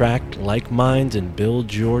can attract like minds and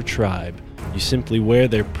build your tribe. You simply wear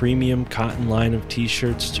their premium cotton line of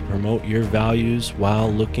t-shirts to promote your values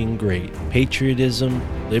while looking great. Patriotism,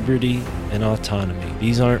 liberty, and autonomy.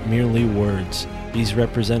 These aren't merely words. These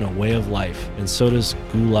represent a way of life, and so does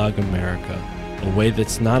Gulag America. A way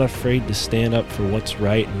that's not afraid to stand up for what's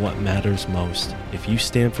right and what matters most. If you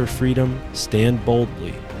stand for freedom, stand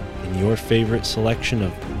boldly in your favorite selection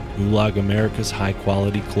of Gulag America's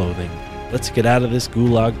high-quality clothing. Let's get out of this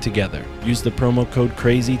gulag together. Use the promo code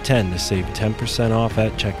CRAZY10 to save 10% off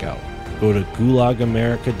at checkout. Go to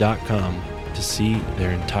gulagamerica.com to see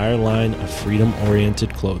their entire line of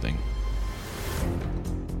freedom-oriented clothing.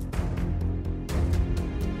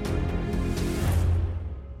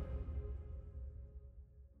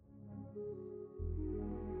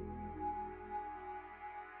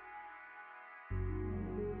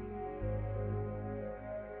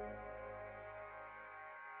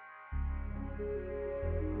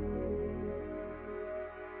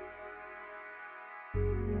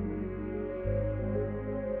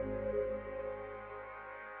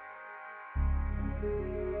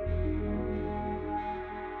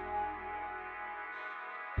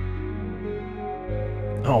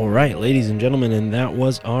 All right, ladies and gentlemen, and that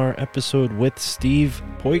was our episode with Steve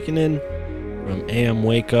Poikonen from AM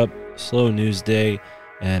Wake Up, Slow News Day.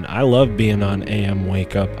 And I love being on AM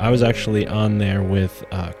Wake Up. I was actually on there with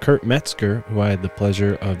Kurt Metzger, who I had the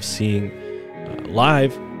pleasure of seeing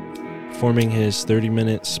live, performing his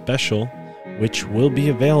 30-minute special, which will be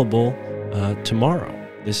available tomorrow.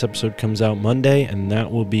 This episode comes out Monday, and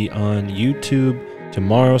that will be on YouTube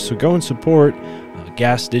tomorrow. So go and support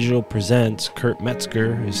Gas Digital Presents Kurt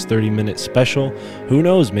Metzger, his 30-minute special. Who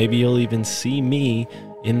knows? Maybe you'll even see me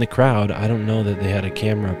in the crowd. I don't know that they had a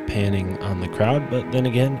camera panning on the crowd, but then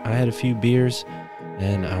again, I had a few beers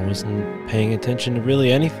and I wasn't paying attention to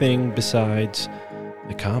really anything besides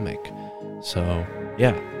the comic. So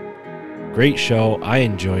yeah, great show. I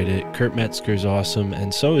enjoyed it. Kurt Metzger's awesome,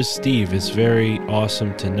 and so is Steve. It's very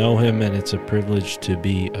awesome to know him, and it's a privilege to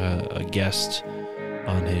be a guest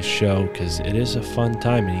on his show, because it is a fun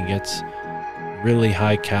time, and he gets really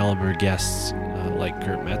high caliber guests like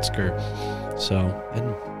Kurt Metzger. So,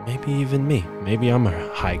 and maybe even me. Maybe I'm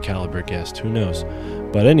a high caliber guest. Who knows?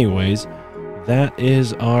 But anyways, that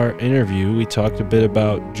is our interview. We talked a bit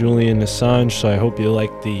about Julian Assange, so I hope you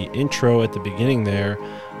liked the intro at the beginning there.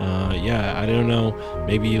 Yeah, I don't know.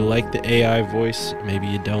 Maybe you like the AI voice, maybe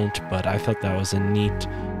you don't, but I thought that was a neat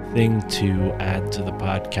thing to add to the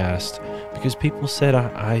podcast, because people said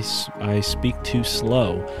I speak too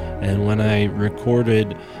slow. And when I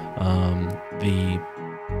recorded the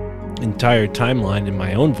entire timeline in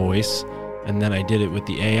my own voice, and then I did it with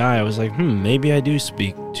the AI, I was like, maybe I do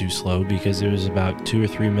speak too slow, because it was about 2 or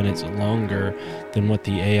 3 minutes longer than what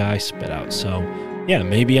the AI spit out. So yeah,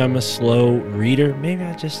 maybe I'm a slow reader. Maybe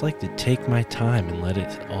I just like to take my time and let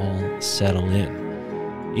it all settle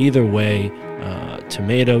in. Either way,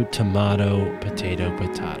 tomato, potato,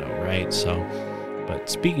 right? So, but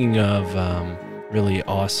speaking of really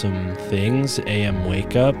awesome things, AM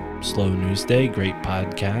Wake Up, Slow News Day, great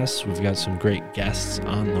podcasts. We've got some great guests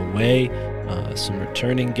on the way, some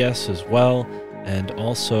returning guests as well, and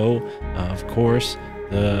also, of course,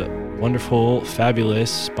 the wonderful, fabulous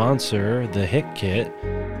sponsor, the Hit Kit.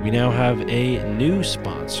 We now have a new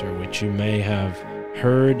sponsor, which you may have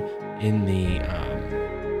heard in the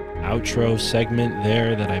outro segment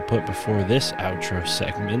there that I put before this outro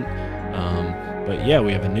segment. But yeah,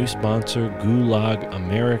 we have a new sponsor, Gulag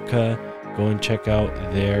America. Go and check out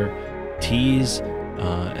their tees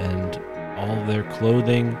and all their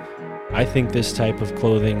clothing. I think this type of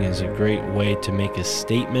clothing is a great way to make a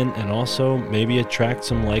statement, and also maybe attract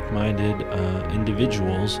some like-minded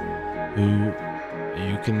individuals who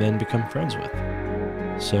you can then become friends with.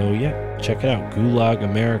 So yeah, check it out, Gulag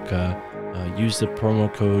America. Use the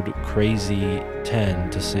promo code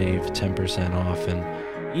CRAZY10 to save 10% off,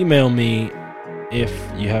 and email me if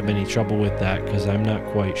you have any trouble with that, because I'm not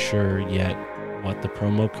quite sure yet what the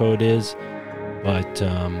promo code is, but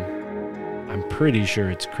I'm pretty sure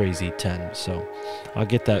it's CRAZY10. So I'll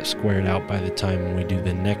get that squared out by the time we do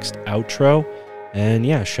the next outro. And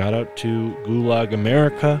yeah, shout out to Gulag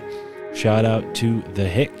America. Shout out to the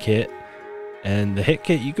Hit Kit. And the Hit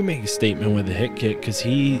Kit, you can make a statement with the Hit Kit, because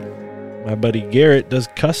my buddy Garrett, does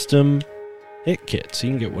custom Hit Kits. So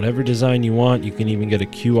you can get whatever design you want. You can even get a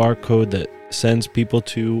QR code that sends people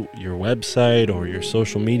to your website or your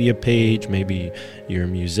social media page. Maybe you're a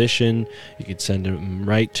musician, you could send them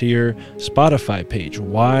right to your Spotify page.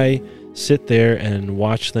 Why sit there and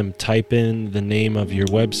watch them type in the name of your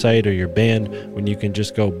website or your band when you can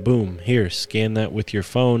just go, boom, here, scan that with your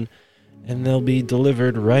phone, and they'll be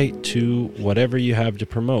delivered right to whatever you have to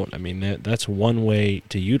promote. I mean, that's one way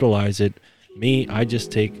to utilize it. Me, I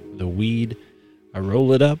just take the weed, I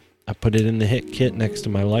roll it up, I put it in the Hit Kit next to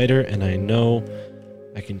my lighter, and I know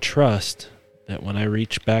I can trust that when I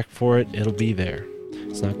reach back for it, it'll be there.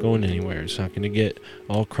 It's not going anywhere. It's not going to get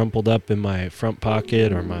all crumpled up in my front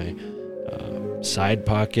pocket or my side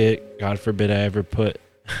pocket. God forbid I ever put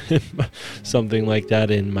something like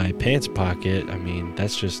that in my pants pocket. I mean,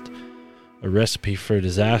 that's just a recipe for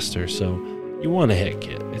disaster. So you want a Hit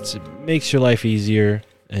Kit. It makes your life easier,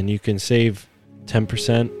 and you can save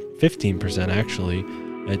 10%, 15% actually,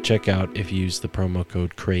 at checkout if you use the promo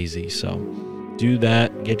code CRAZY. So do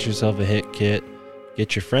that. Get yourself a Hit Kit.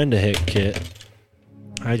 Get your friend a Hit Kit.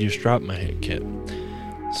 I just dropped my Hit Kit.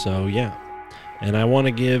 So yeah. And I want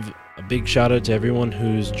to give a big shout out to everyone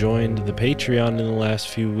who's joined the Patreon in the last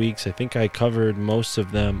few weeks. I think I covered most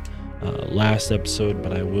of them last episode,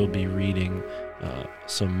 but I will be reading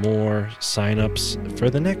some more signups for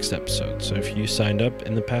the next episode. So if you signed up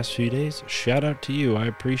in the past few days, shout out to you. I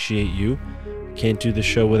appreciate you. Can't do the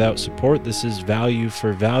show without support. This is value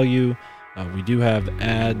for value. We do have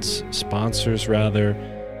ads, sponsors rather,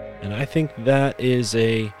 And I think that is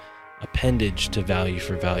a appendage to value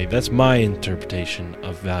for value. That's my interpretation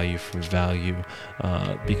of value for value,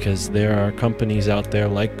 because there are companies out there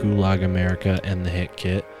like Gulag America and the Hit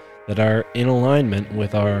Kit that are in alignment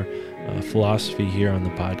with our philosophy here on the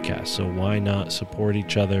podcast. So why not support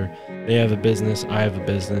each other? They have a business, I have a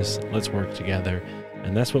business, let's work together.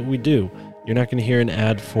 And that's what we do. You're not going to hear an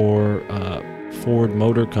ad for Ford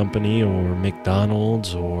Motor Company or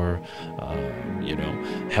McDonald's or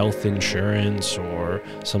health insurance or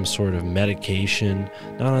some sort of medication.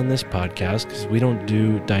 Not on this podcast, because we don't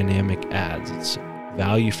do dynamic ads. It's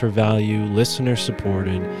value for value, listener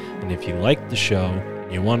supported. And if you like the show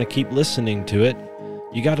and you want to keep listening to it,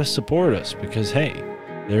 you got to support us, because hey,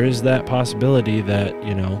 there is that possibility that,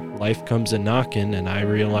 life comes a knocking and I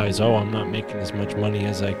realize, I'm not making as much money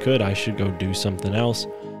as I could. I should go do something else,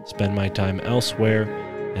 spend my time elsewhere,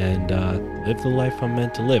 and live the life I'm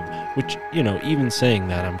meant to live. Which, even saying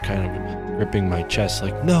that, I'm kind of gripping my chest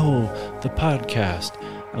like, no, the podcast.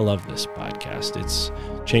 I love this podcast. It's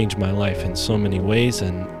changed my life in so many ways,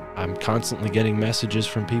 and I'm constantly getting messages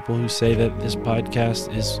from people who say that this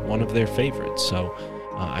podcast is one of their favorites. So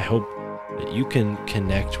I hope that you can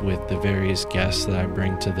connect with the various guests that I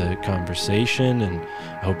bring to the conversation, and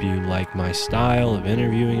I hope you like my style of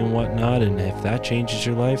interviewing and whatnot. And if that changes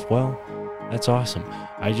your life, well, that's awesome.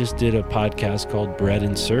 I just did a podcast called Bread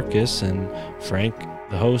and Circus, and Frank,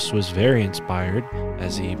 the host, was very inspired,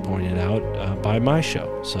 as he pointed out, by my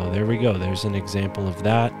show. So there we go. There's an example of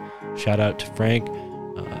that. Shout out to Frank.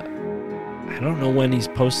 I don't know when he's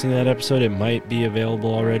posting that episode. It might be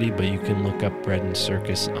available already, but you can look up Bread and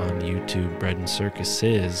Circus on YouTube, Bread and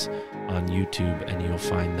Circuses on YouTube, and you'll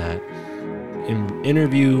find that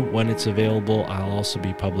interview when it's available. I'll also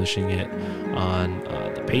be publishing it on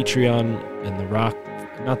the Patreon and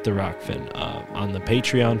on the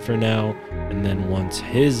Patreon for now. And then once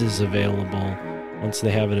his is available, once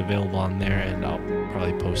they have it available on there, and I'll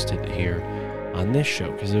probably post it here on this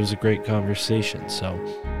show, because it was a great conversation. So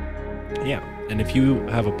yeah, and if you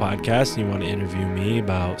have a podcast and you want to interview me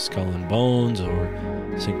about Skull and Bones or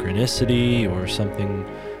synchronicity or something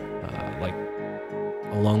like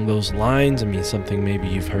along those lines, something maybe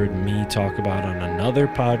you've heard me talk about on another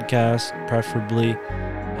podcast, preferably.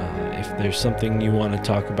 If there's something you want to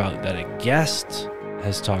talk about that a guest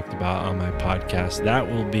has talked about on my podcast, that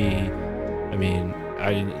will be,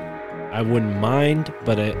 I wouldn't mind,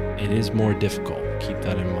 but it is more difficult. Keep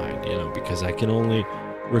that in mind, because I can only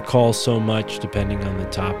recall so much depending on the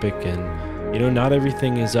topic, and not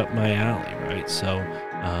everything is up my alley, right? So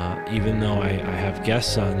even though I have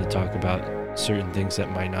guests on to talk about certain things that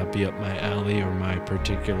might not be up my alley or my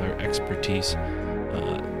particular expertise,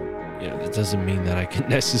 that doesn't mean that I can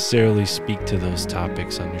necessarily speak to those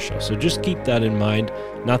topics on your show. So just keep that in mind.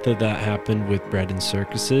 Not that happened with Bread and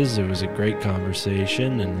Circuses. It was a great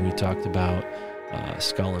conversation, and we talked about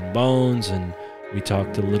Skull and Bones, and we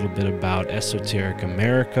talked a little bit about Esoteric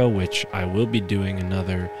America, which I will be doing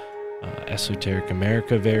another Esoteric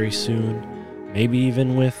America very soon. Maybe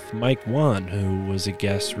even with Mike Wan, who was a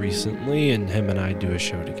guest recently, and him and I do a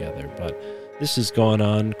show together. But this has gone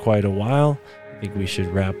on quite a while. I think we should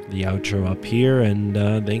wrap the outro up here, and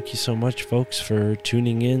thank you so much, folks, for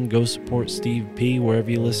tuning in. Go support Steve P wherever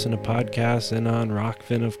you listen to podcasts, and on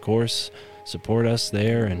Rockfin, of course. Support us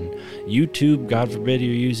there, and YouTube, God forbid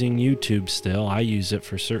you're using YouTube still. I use it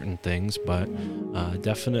for certain things, but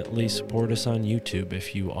definitely support us on YouTube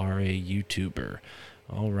if you are a YouTuber.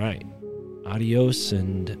 All right. Adios,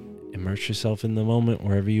 and immerse yourself in the moment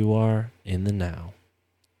wherever you are in the now.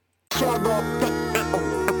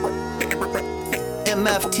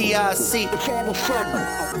 MFTIC.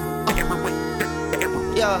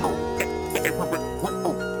 Yeah.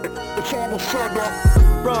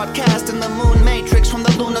 Broadcasting the moon matrix from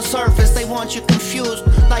the lunar surface. They want you confused,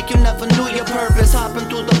 like you never knew your purpose. Hopping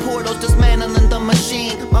through the portals, dismantling the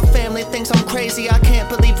machine. My family thinks I'm crazy, I can't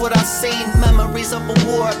believe what I've seen. Memories of a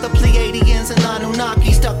war, the Pleiadians and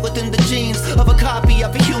Anunnaki stuck within the genes of a copy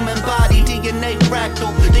of a human body. DNA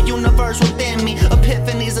fractal, the universe within me.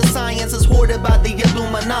 Epiphanies of science is hoarded by the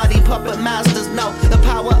Illuminati. Puppet masters know the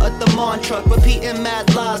power of the mantra. Repeating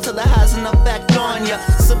mad lies till it has an effect on ya.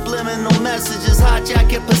 Subliminal messages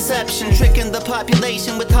hijack your perception, tricking the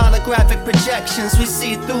population with holographic projections. We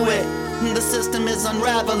see through it. The system is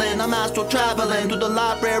unraveling. I'm astral traveling through the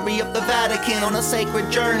library of the Vatican on a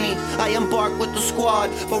sacred journey. I embark with the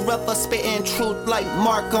squad, forever spitting truth like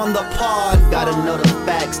Mark on the pod. Gotta know the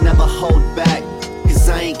facts, never hold back, cause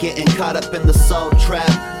I ain't getting caught up in the soul trap.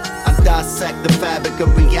 I dissect the fabric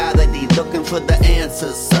of reality, looking for the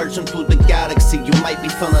answers, searching through the galaxy. You might be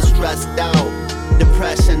feeling stressed out.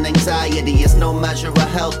 Depression, anxiety is no measure of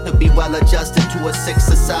health to be well adjusted to a sick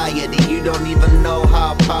society. You don't even know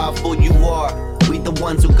how powerful you are. We the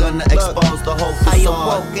ones who gonna expose the whole facade.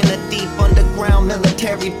 I awoke in a deep underground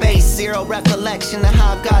military base. Zero recollection of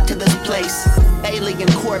how I got to this place.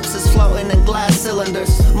 Alien corpses floating in glass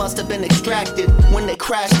cylinders. Must have been extracted when they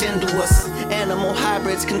crashed into us. Animal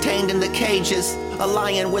hybrids contained in the cages. A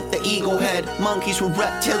lion with the eagle head. Monkeys with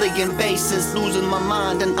reptilian faces. Losing my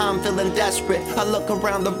mind and I'm feeling desperate. I look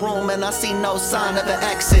around the room and I see no sign of an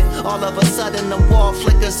exit. All of a sudden the wall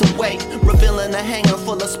flickers awake, revealing a hangar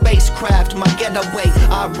full of spacecraft. My getaway.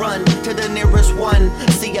 I run to the nearest one.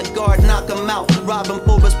 See a guard knock him out. Rob him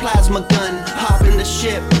for his plasma gun. Hop in the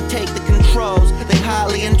ship, take the controls. They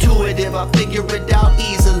highly intuitive, I figure it out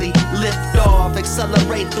easily. Lift off,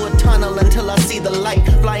 accelerate through a tunnel until I see the light.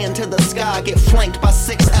 Fly into the sky, get flanked by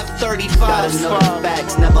 6 F-35s. Gotta know the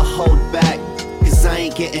facts, never hold back, cause I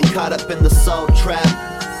ain't getting caught up in the soul trap.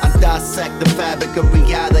 I dissect the fabric of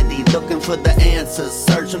reality, looking for the answers.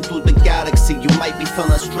 Searching through the galaxy, you might be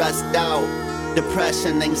feeling stressed out.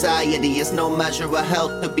 Depression, anxiety is no measure of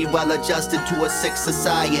health to be well adjusted to a sick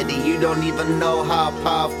society. You don't even know how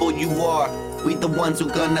powerful you are. We the ones who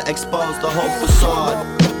gonna expose the whole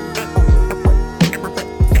facade.